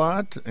written a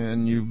lot,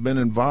 and you've been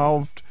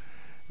involved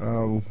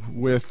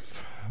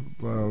with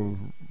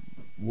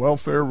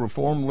welfare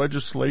reform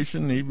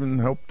legislation, even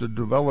helped to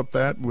develop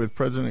that with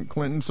President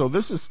Clinton. So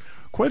this is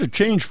quite a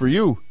change for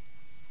you.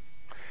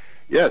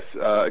 Yes,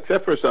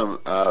 except for some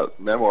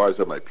memoirs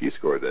of my Peace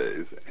Corps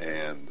days,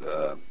 and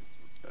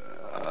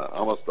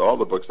almost all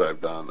the books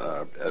I've done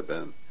have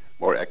been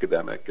more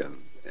academic and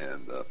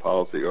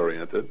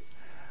policy-oriented.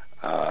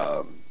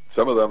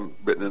 Some of them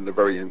written in a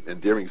very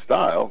endearing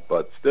style,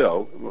 but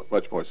still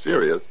much more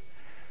serious.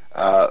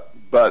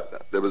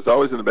 But there was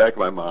always in the back of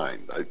my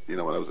mind, when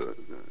I was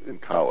in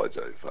college,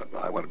 I thought,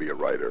 I want to be a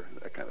writer,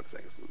 that kind of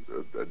thing. It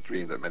was a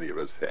dream that many of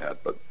us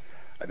had, but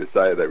I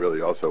decided I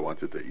really also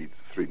wanted to eat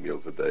 3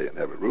 meals a day and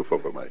have a roof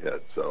over my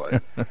head. So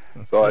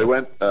I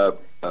went the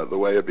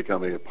way of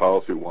becoming a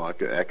policy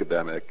wonk, an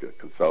academic, a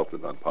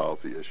consultant on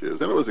policy issues,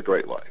 and it was a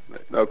great life,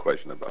 no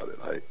question about it.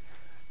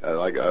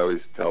 Like I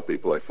always tell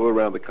people, I flew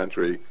around the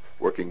country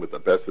working with the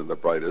best and the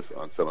brightest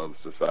on some of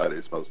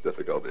society's most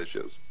difficult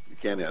issues. You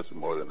can't ask for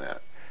more than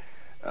that.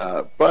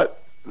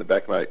 But in the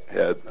back of my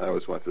head, I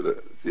always wanted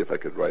to see if I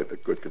could write a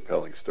good,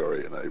 compelling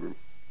story.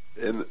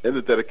 And in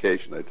the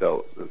dedication, I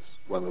tell this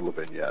one little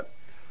vignette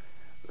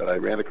that I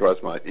ran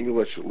across my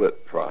English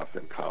lit prof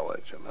in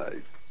college, and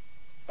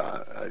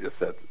I just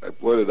said, I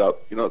blurted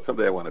out,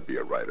 someday I want to be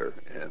a writer.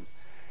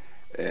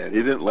 And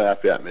he didn't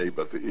laugh at me,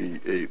 but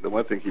the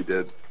one thing he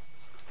did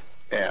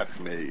ask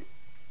me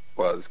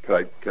was,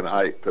 could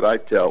I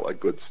tell a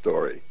good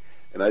story?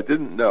 And I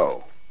didn't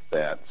know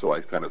that, so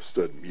I kind of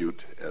stood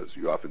mute, as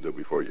you often do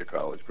before your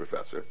college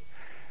professor.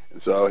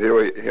 And so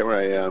here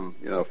I am,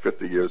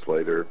 50 years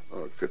later,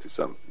 or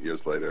 50-some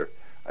years later,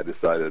 I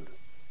decided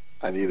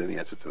I need an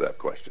answer to that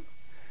question.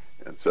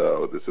 And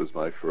so this is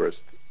my first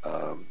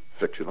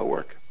fictional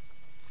work.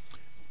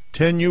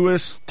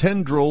 Tenuous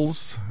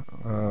Tendrils,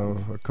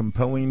 a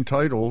compelling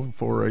title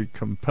for a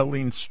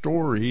compelling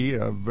story,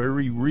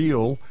 very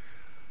real.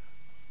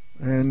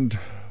 And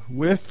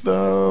with,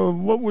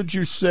 what would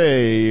you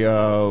say,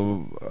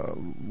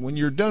 when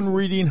you're done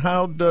reading,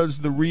 how does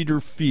the reader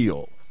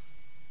feel?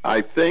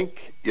 I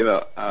think,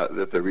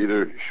 that the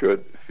reader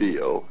should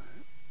feel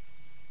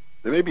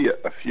there may be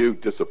a few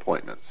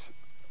disappointments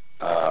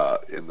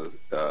in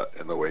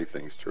the way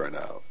things turn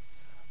out,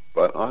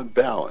 but on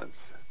balance,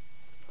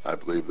 I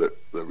believe that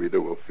the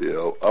reader will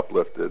feel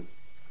uplifted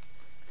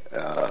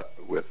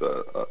with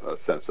a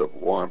sense of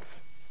warmth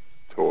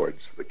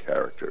towards the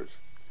characters.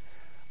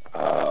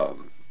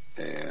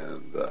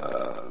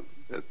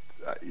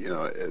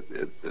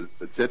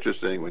 It's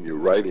interesting when you're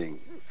writing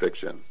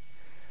fiction.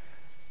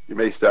 You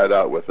may start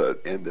out with an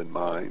end in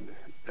mind,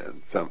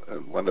 and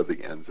one of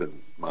the ends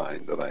in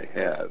mind that I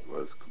had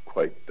was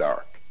quite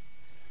dark.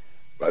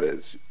 But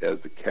as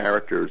the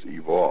characters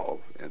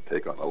evolve and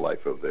take on a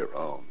life of their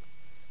own,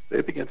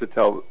 they begin to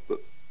tell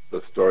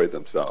the story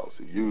themselves.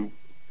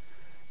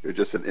 You're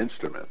just an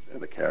instrument,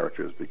 and the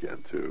characters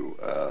begin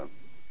to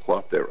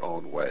plot their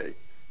own way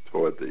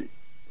toward the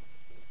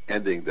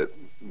ending that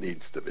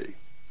needs to be.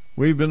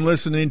 We've been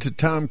listening to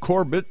Tom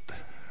Corbett.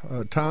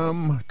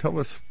 Tom, tell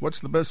us, what's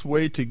the best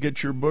way to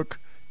get your book,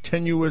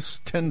 Tenuous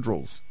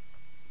Tendrils?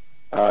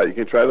 You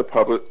can try the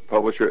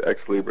publisher,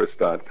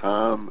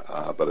 exlibris.com,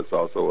 but it's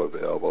also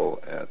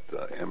available at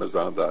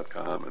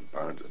amazon.com and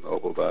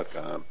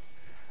barnesandnoble.com.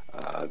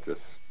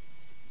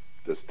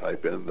 Just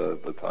type in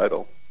the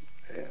title,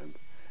 and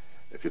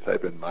if you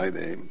type in my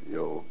name,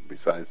 you'll,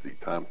 besides the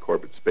Tom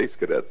Corbett Space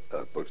Cadet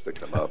books that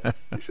come up,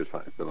 you should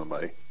find some of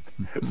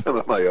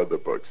my other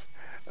books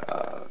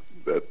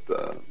that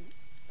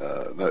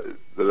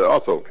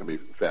also can be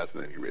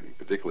fascinating reading,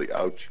 particularly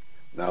Ouch,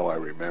 Now I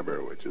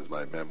Remember, which is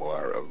my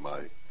memoir of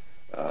my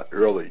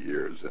early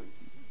years, and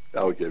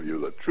that will give you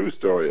the true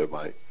story of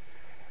my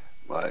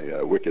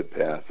wicked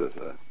past as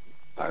an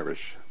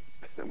Irish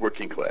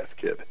working class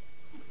kid.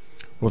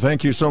 Well,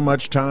 thank you so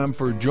much, Tom,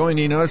 for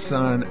joining us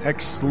on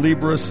Ex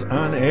Libris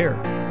On Air.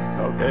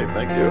 Okay,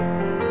 thank you.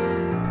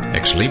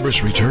 Ex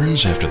Libris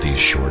returns after these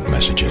short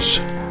messages.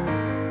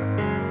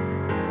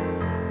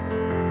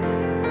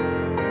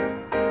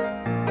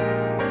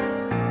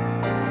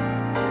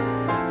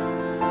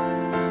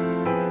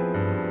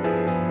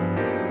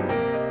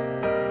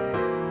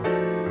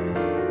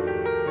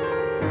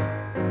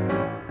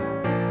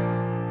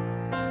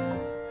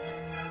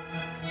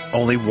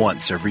 Only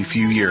once every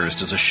few years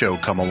does a show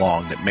come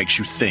along that makes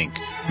you think,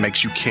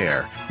 makes you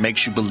care,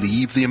 makes you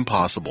believe the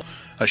impossible.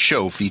 A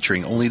show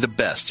featuring only the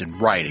best in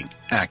writing,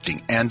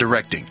 acting, and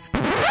directing.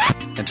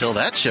 Until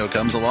that show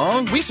comes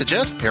along, we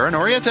suggest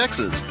Paranoia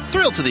Texas.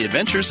 Thrill to the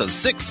adventures of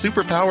 6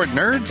 superpowered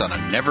nerds on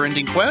a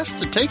never-ending quest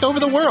to take over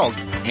the world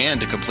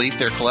and to complete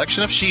their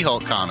collection of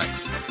She-Hulk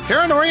comics.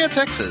 Paranoia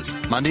Texas,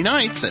 Monday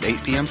nights at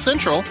 8 p.m.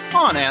 Central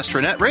on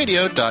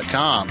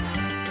AstronetRadio.com.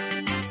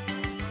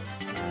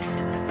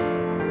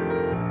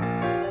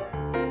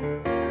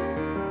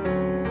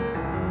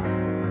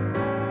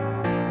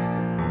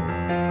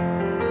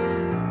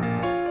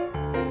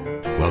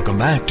 Welcome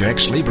back to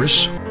Ex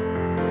Libris.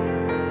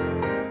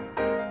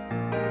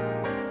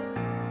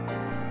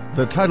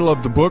 The title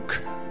of the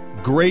book,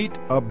 Great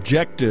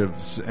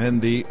Objectives,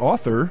 and the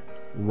author,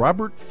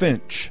 Robert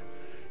Finch.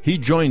 He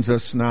joins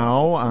us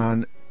now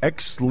on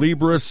Ex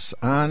Libris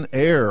On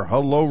Air.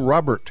 Hello,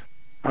 Robert.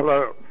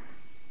 Hello.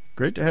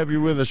 Great to have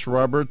you with us,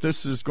 Robert.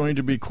 This is going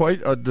to be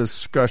quite a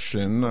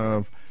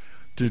discussion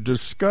to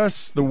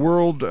discuss the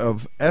world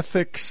of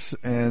ethics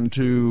and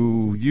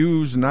to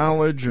use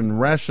knowledge and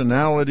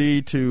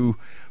rationality to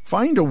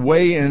find a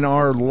way in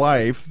our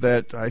life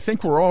that I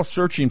think we're all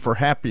searching for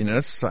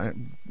happiness.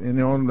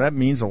 That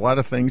means a lot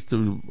of things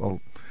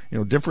to,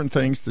 different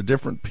things to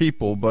different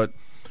people. But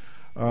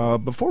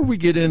before we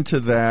get into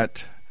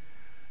that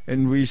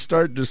and we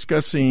start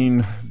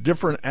discussing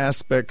different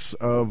aspects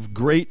of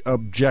Great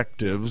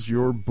Objectives,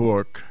 your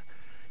book,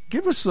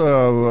 give us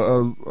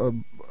a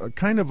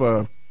kind of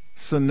a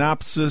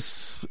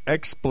synopsis,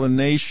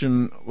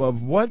 explanation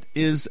of what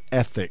is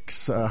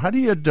ethics. How do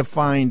you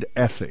define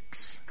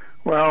ethics?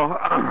 Well,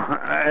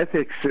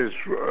 ethics is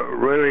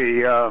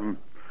really the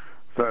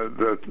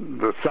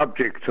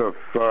subject of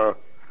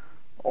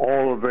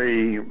all of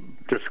the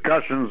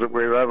discussions that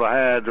we've ever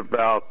had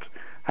about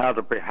how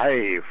to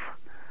behave.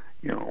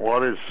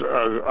 What is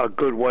a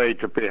good way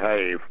to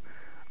behave,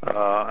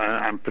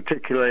 and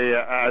particularly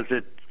as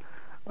it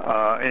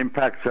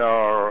impacts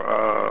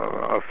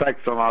our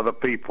effects on other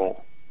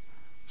people.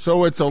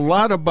 So it's a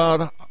lot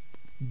about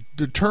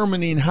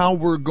determining how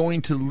we're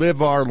going to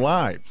live our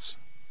lives.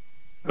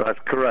 That's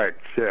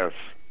correct, yes.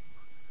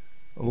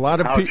 A lot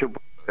of people. How should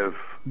we live?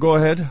 Go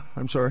ahead.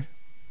 I'm sorry.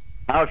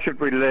 How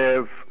should we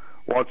live?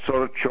 What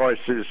sort of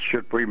choices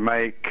should we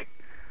make?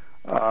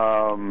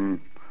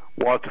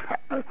 What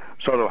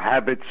sort of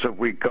habits have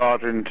we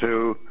got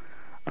into?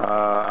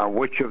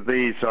 Which of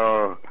these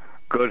are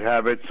good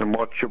habits, and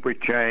what should we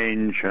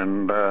change,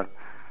 and so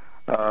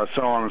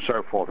on and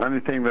so forth.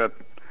 Anything that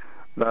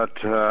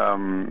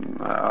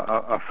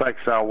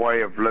affects our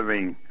way of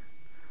living,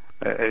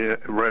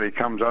 it really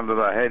comes under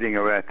the heading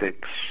of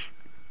ethics.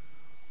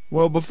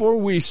 Well, before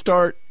we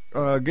start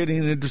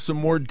getting into some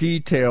more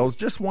details,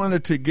 just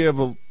wanted to give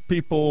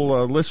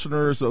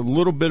listeners, a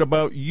little bit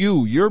about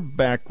you, your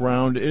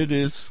background. It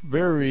is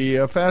very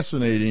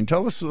fascinating.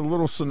 Tell us a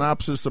little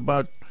synopsis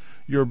about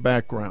your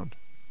background.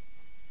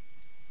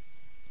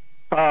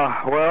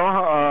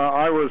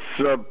 I was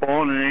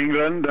born in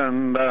England,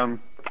 and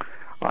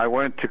I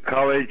went to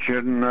college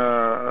in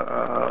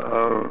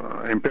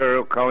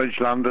Imperial College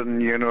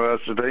London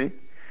University.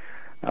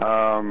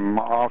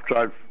 After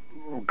I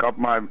got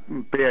my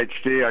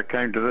PhD, I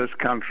came to this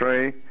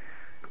country,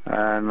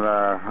 and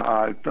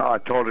I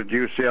taught at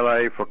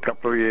UCLA for a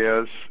couple of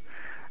years,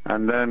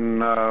 and then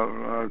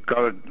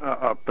got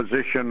a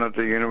position at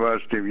the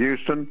University of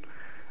Houston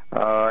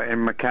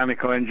in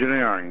mechanical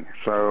engineering.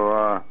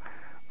 So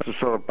that's a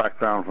sort of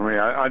background for me.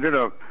 I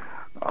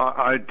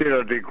did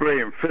a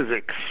degree in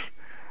physics,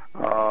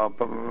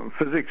 but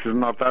physics is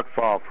not that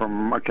far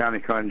from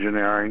mechanical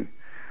engineering,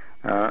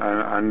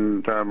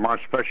 and my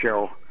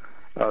special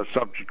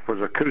subject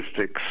was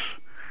acoustics.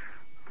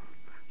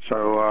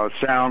 So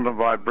sound and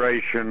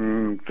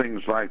vibration,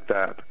 things like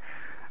that.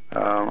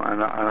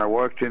 And I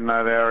worked in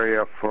that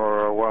area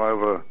for well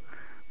over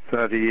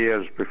 30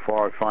 years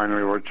before I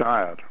finally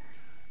retired.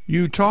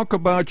 You talk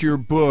about your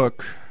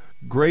book,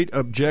 Great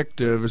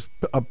Objectives,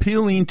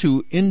 appealing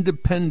to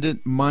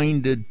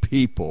independent-minded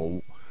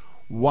people.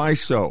 Why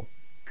so?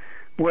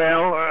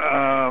 Well,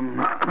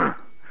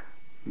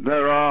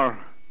 there are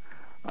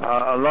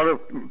a lot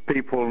of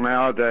people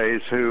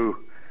nowadays who,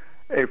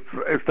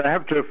 if they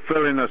have to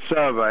fill in a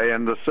survey,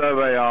 and the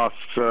survey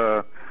asks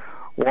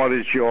what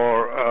is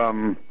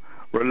your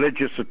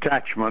religious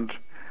attachment,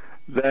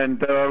 then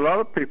there are a lot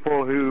of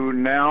people who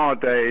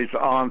nowadays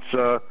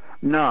answer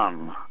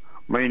none,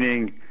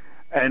 meaning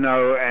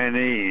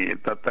N-O-N-E,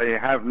 that they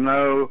have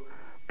no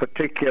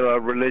particular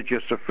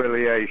religious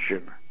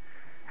affiliation.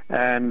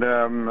 And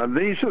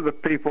these are the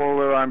people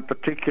that I'm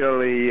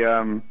particularly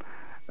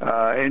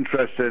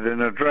interested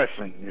in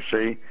addressing. You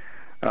see,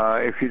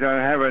 if you don't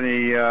have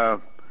any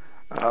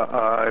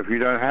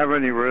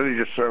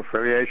religious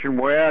affiliation,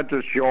 where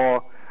does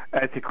your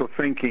ethical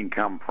thinking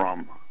come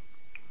from?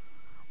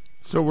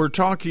 So we're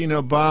talking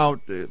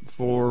about,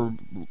 for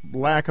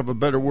lack of a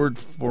better word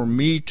for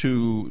me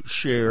to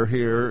share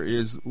here,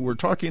 is we're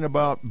talking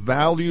about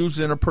values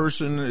in a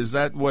person. Is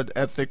that what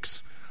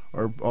ethics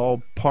are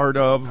all part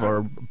of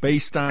or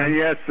based on?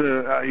 Yes,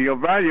 your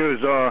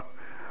values are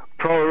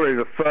probably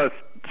the first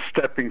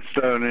stepping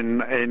stone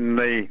in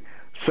the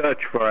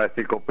search for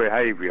ethical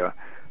behavior.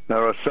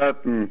 There are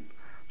certain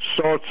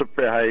sorts of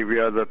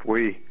behavior that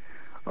we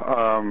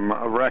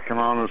reckon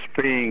on as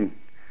being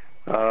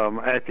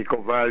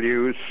ethical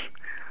values,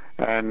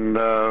 and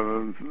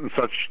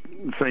such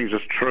things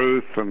as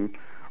truth and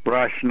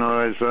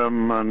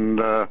rationalism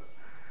and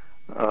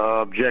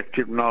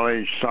objective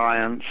knowledge,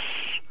 science,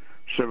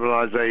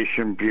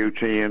 civilization,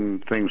 beauty,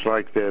 and things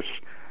like this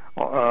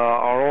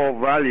are all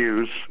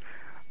values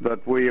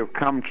that we have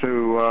come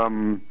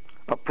to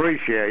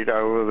appreciate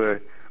over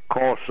the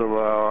course of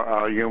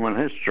our human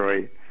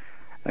history.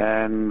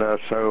 And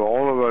so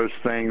all of those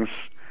things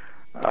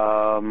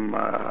are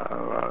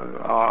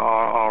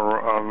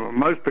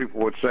most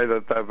people would say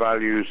that their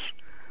values,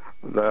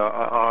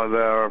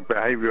 their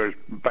behavior is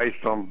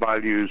based on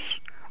values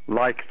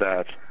like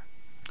that.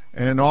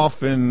 And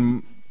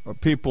often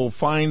people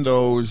find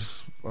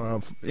those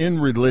in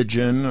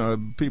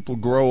religion. People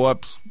grow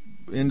up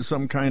in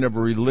some kind of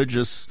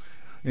religious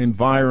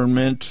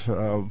environment.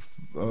 Of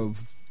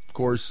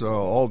course,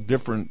 all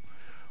different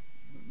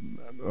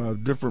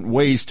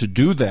ways to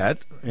do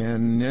that,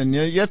 and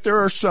yet there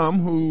are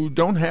some who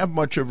don't have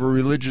much of a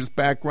religious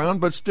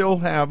background, but still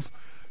have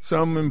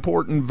some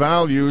important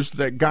values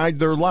that guide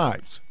their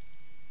lives.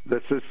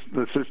 This is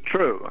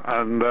true,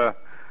 and as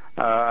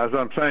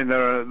I'm saying,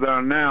 there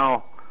are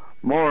now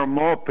more and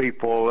more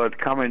people that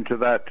come into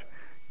that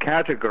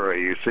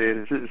category. You see,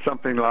 it's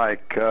something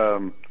like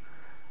I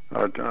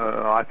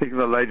think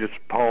the latest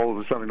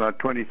poll is something like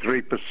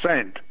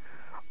 23%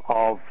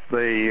 of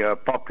the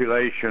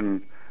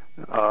population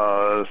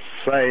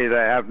say they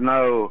have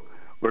no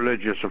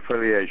religious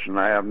affiliation.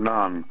 They have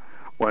none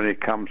when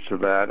it comes to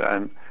that.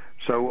 And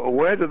so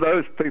where do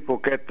those people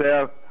get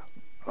their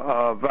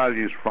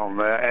values from,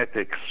 their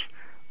ethics?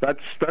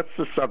 That's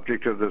the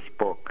subject of this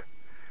book.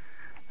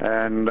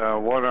 And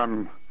what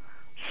I'm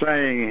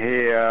saying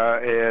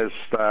here is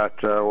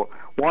that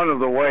one of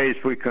the ways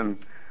we can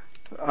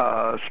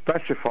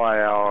specify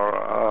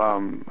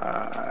our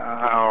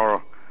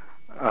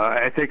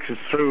ethics is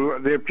through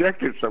the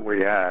objectives that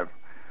we have.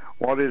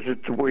 What is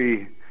it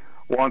we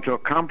want to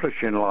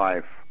accomplish in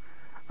life?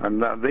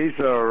 And these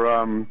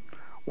are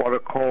what are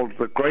called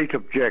the great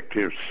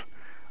objectives.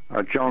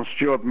 John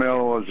Stuart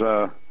Mill was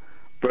a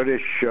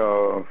British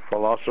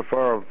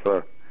philosopher of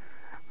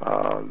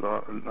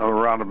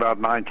around about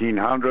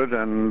 1900,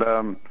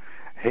 and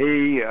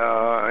he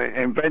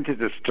invented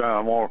this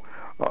term, or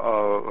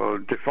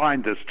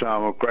defined this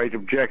term of great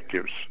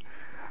objectives.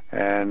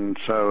 And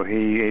so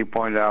he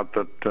pointed out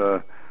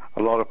that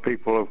a lot of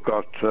people have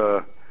got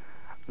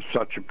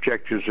such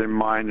objectives in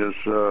mind as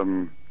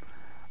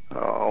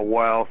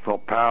wealth or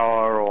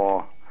power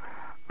or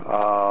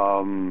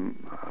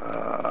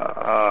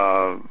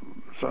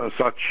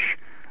such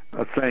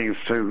things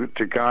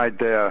to guide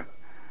their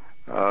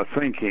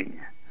thinking.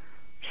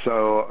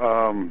 So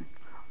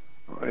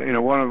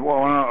one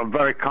a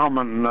very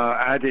common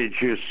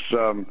adage is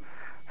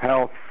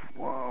health,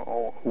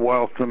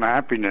 wealth, and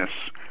happiness,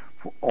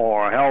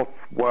 or health,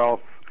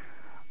 wealth,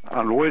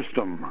 and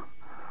wisdom.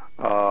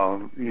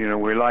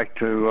 We like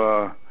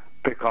to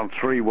pick on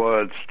three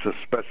words to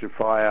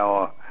specify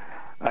our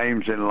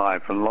aims in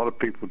life, and a lot of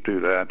people do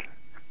that.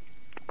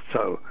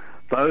 So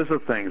Those are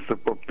things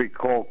that would be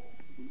called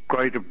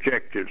great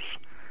objectives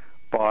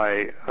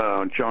by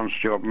John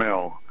Stuart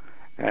Mill.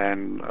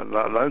 And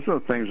those are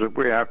the things that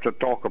we have to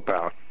talk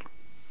about.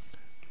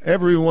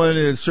 Everyone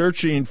is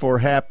searching for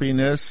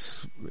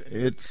happiness.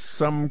 It's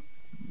some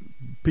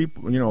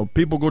people,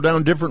 people go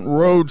down different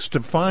roads to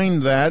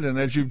find that. And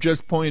as you've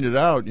just pointed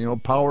out,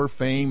 power,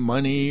 fame,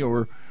 money,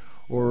 or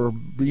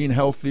being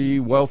healthy,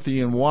 wealthy,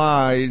 and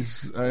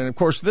wise. And of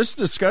course, this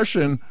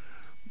discussion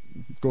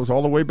goes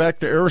all the way back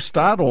to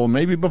Aristotle,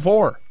 maybe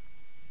before.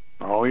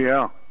 Oh,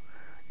 yeah.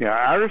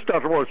 Yeah,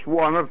 Aristotle was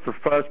one of the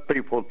first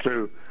people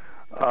to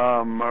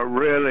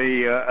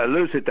really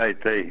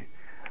elucidate the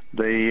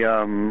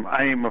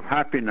aim of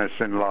happiness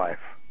in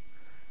life,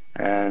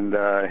 and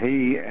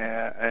he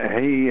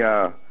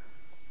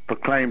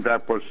proclaimed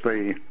that was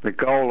the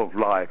goal of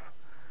life.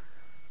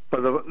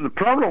 But the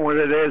problem with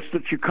it is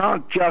that you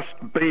can't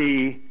just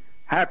be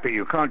happy.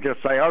 You can't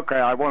just say, okay,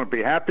 I want to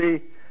be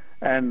happy,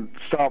 and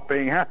start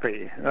being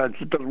happy.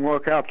 It doesn't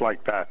work out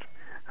like that.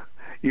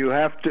 You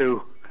have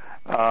to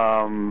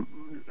have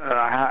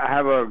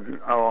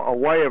a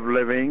way of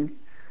living.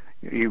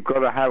 You've got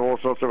to have all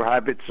sorts of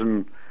habits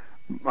and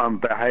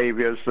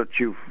behaviors that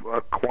you've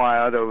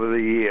acquired over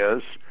the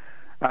years,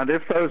 and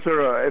if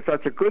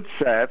that's a good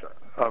set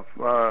of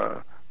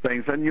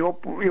things, then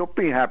you'll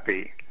be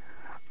happy.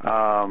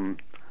 On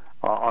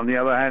the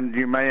other hand,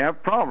 you may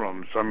have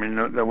problems. I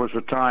mean, there was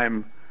a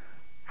time,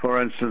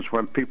 for instance,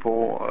 when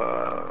people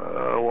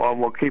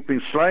were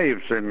keeping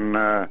slaves in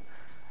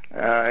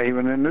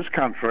even in this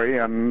country,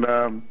 and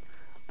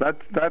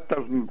that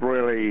doesn't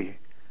really.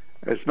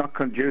 It's not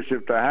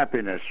conducive to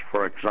happiness,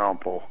 for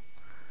example.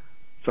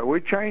 So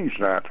we changed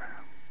that.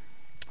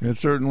 It's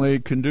certainly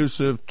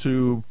conducive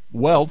to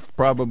wealth,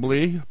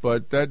 probably,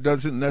 but that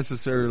doesn't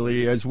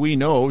necessarily, as we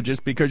know,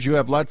 just because you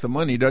have lots of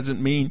money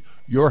doesn't mean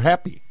you're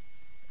happy.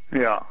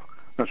 Yeah,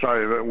 that's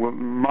right. It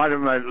might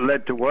have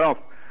led to wealth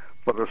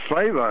for the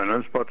slave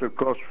owners, but of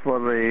course for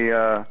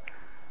the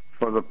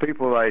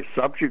people they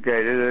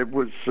subjugated, it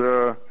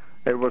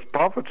was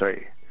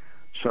poverty.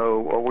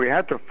 So we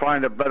had to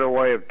find a better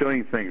way of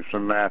doing things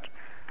than that,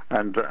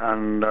 and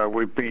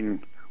we've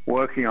been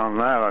working on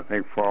that, I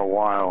think, for a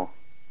while.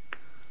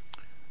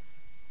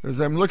 As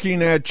I'm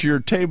looking at your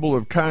table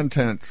of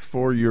contents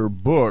for your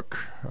book,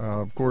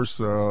 of course,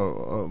 a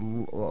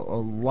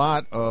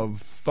lot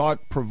of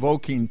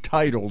thought-provoking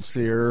titles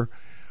here.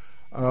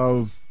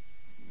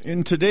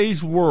 In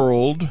today's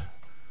world,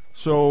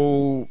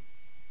 so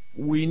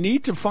we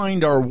need to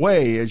find our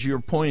way, as you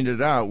pointed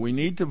out. We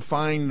need to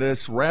find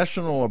this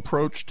rational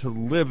approach to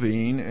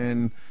living,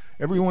 and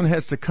everyone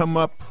has to come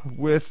up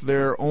with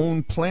their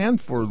own plan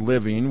for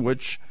living,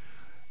 which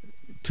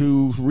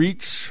to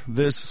reach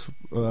this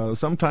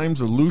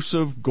sometimes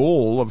elusive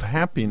goal of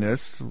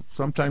happiness.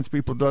 Sometimes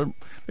people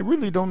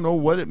really don't know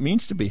what it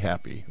means to be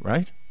happy,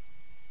 right?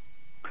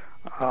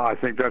 I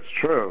think that's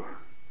true.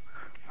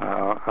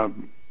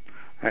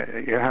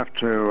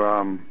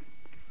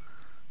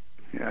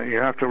 You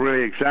have to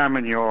really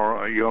examine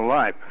your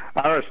life.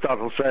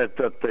 Aristotle said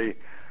that the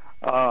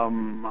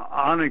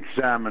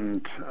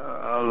unexamined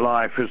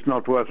life is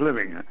not worth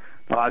living.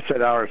 Now, I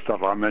said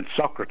Aristotle, I meant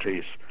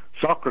Socrates.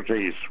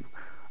 Socrates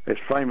is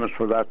famous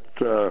for that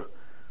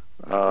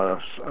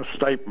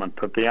statement,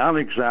 that the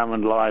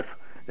unexamined life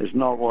is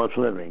not worth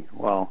living.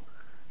 Well,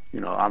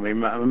 I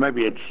mean,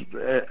 maybe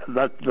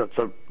that's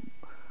an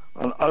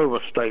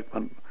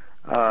overstatement.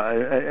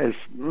 It's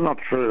not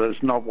true that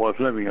it's not worth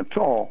living at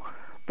all.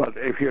 But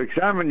if you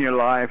examine your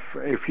life,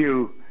 if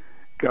you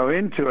go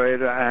into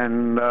it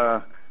and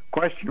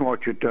question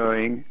what you're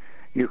doing,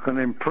 you can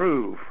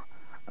improve,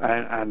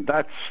 and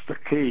that's the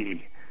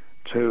key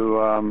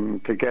to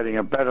getting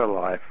a better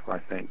life, I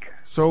think.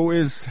 So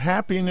is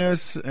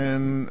happiness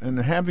and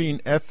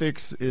having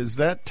ethics, is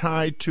that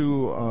tied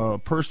to a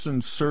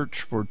person's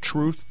search for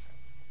truth?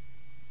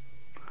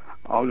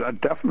 Oh,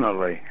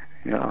 definitely,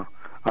 yeah.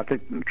 I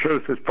think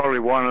truth is probably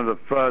one of the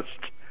first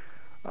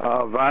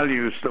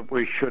values that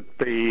we should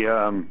be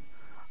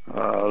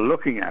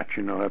looking at.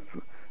 If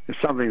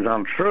something's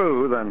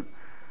untrue, then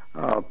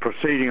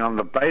proceeding on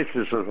the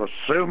basis of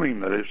assuming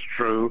that it's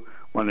true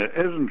when it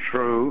isn't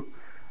true,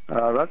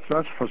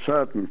 that's for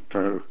certain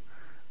to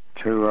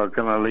going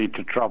to lead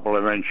to trouble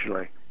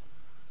eventually.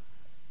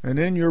 And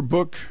in your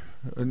book,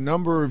 a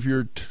number of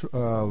your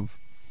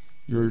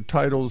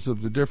titles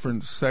of the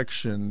different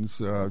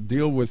sections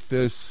deal with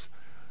this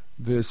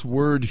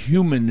word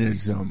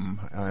humanism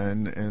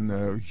and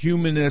the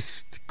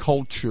humanist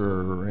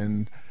culture.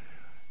 And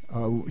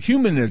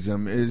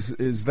humanism,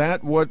 is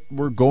that what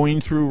we're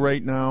going through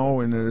right now,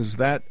 and is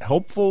that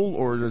helpful,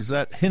 or does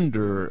that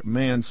hinder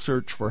man's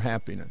search for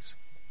happiness?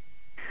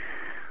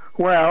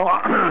 Well,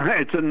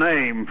 it's a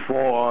name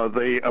for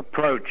the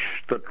approach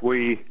that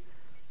we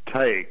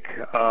take.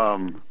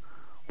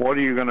 What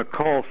are you going to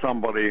call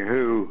somebody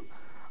who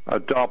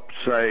adopts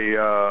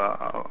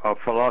a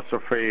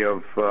philosophy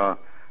of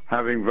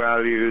having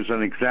values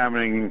and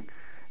examining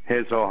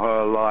his or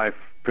her life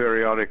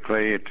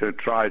periodically to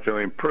try to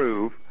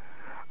improve?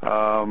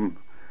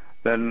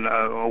 then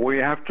we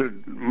have to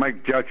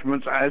make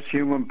judgments as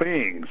human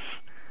beings,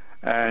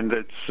 and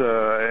it's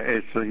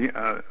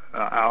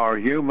our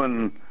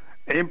human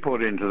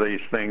input into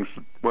these things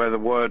where the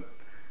word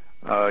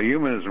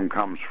humanism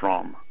comes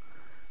from,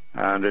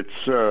 and it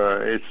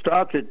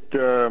started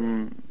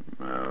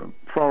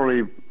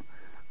probably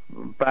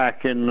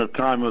back in the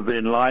time of the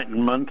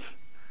Enlightenment.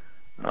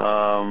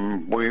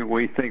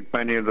 We think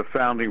many of the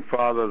founding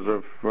fathers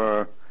of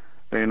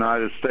the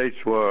United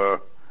States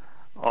were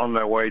on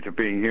their way to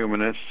being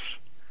humanists.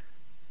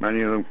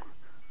 Many of them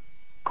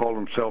call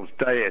themselves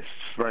deists.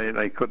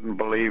 They couldn't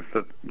believe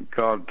that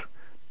God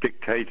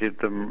dictated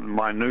the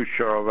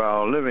minutiae of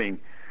our living.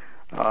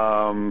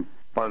 So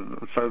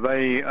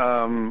they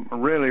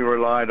really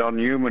relied on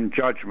human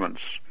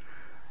judgments.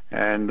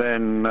 And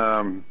then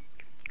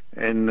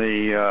in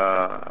the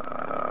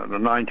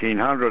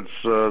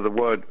 1900s, the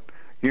word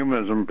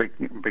humanism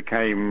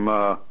became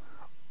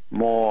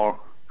more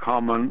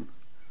common.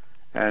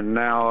 And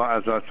now,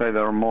 as I say,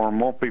 there are more and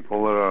more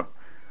people that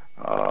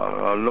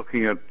are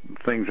looking at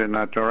things in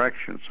that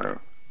direction. So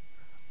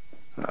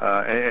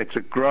it's a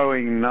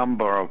growing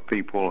number of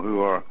people who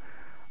are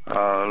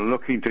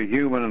looking to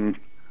human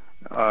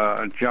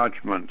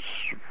judgments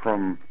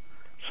from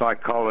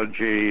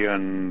psychology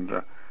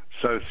and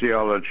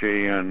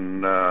sociology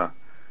and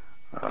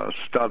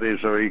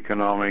studies of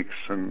economics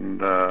and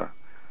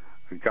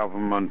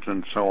government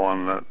and so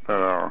on that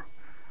are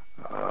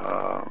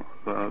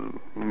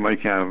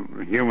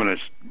making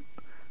humanist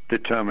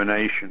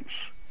determinations.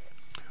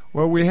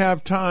 Well, we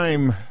have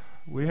time,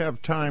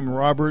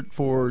 Robert,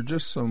 for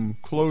just some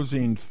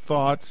closing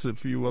thoughts,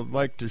 if you would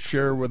like to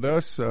share with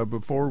us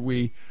before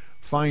we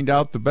find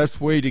out the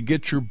best way to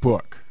get your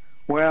book.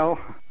 Well,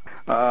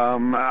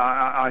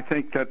 I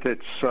think that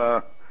it's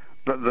the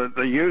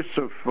use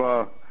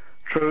of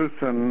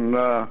truth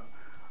and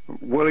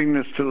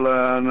willingness to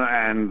learn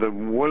and the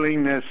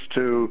willingness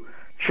to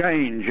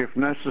change if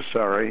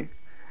necessary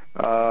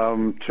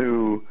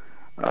to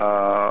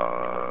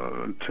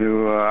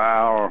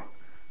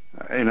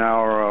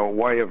our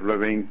way of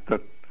living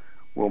that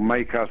will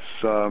make us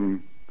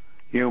better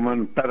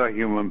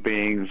human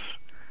beings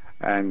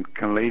and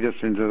can lead us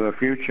into the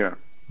future.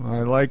 I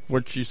like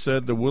what you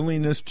said, the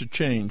willingness to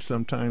change.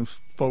 Sometimes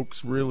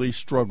folks really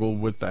struggle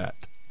with that.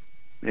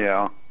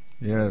 Yeah.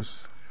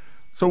 Yes.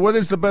 So what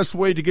is the best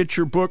way to get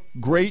your book,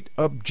 Great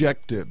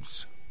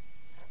Objectives?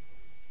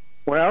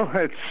 Well,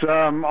 it's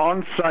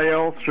on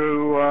sale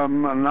through a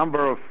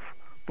number of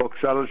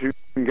booksellers. You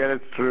can get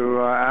it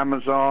through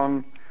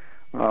Amazon.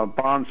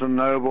 Barnes &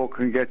 Noble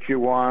can get you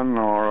one,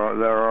 or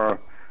there are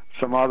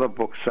some other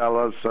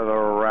booksellers that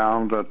are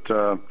around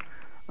that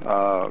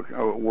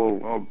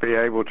will be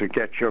able to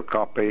get your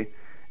copy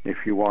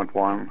if you want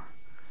one.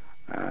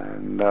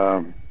 And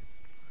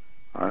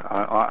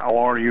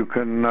or you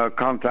can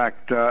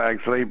contact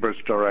Ex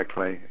Libris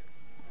directly.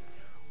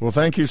 Well,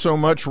 thank you so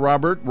much,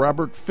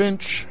 Robert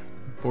Finch,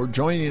 for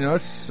joining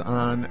us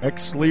on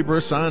Ex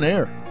Libris On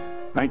Air.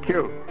 Thank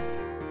you.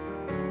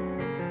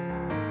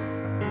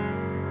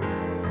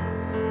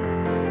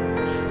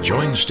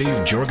 Join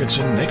Steve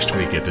Jorgensen next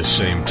week at the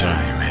same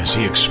time as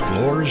he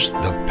explores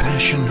the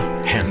passion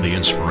and the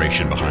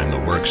inspiration behind the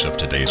works of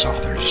today's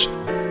authors.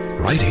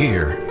 Right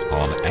here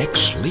on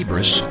Ex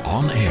Libris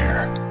On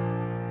Air.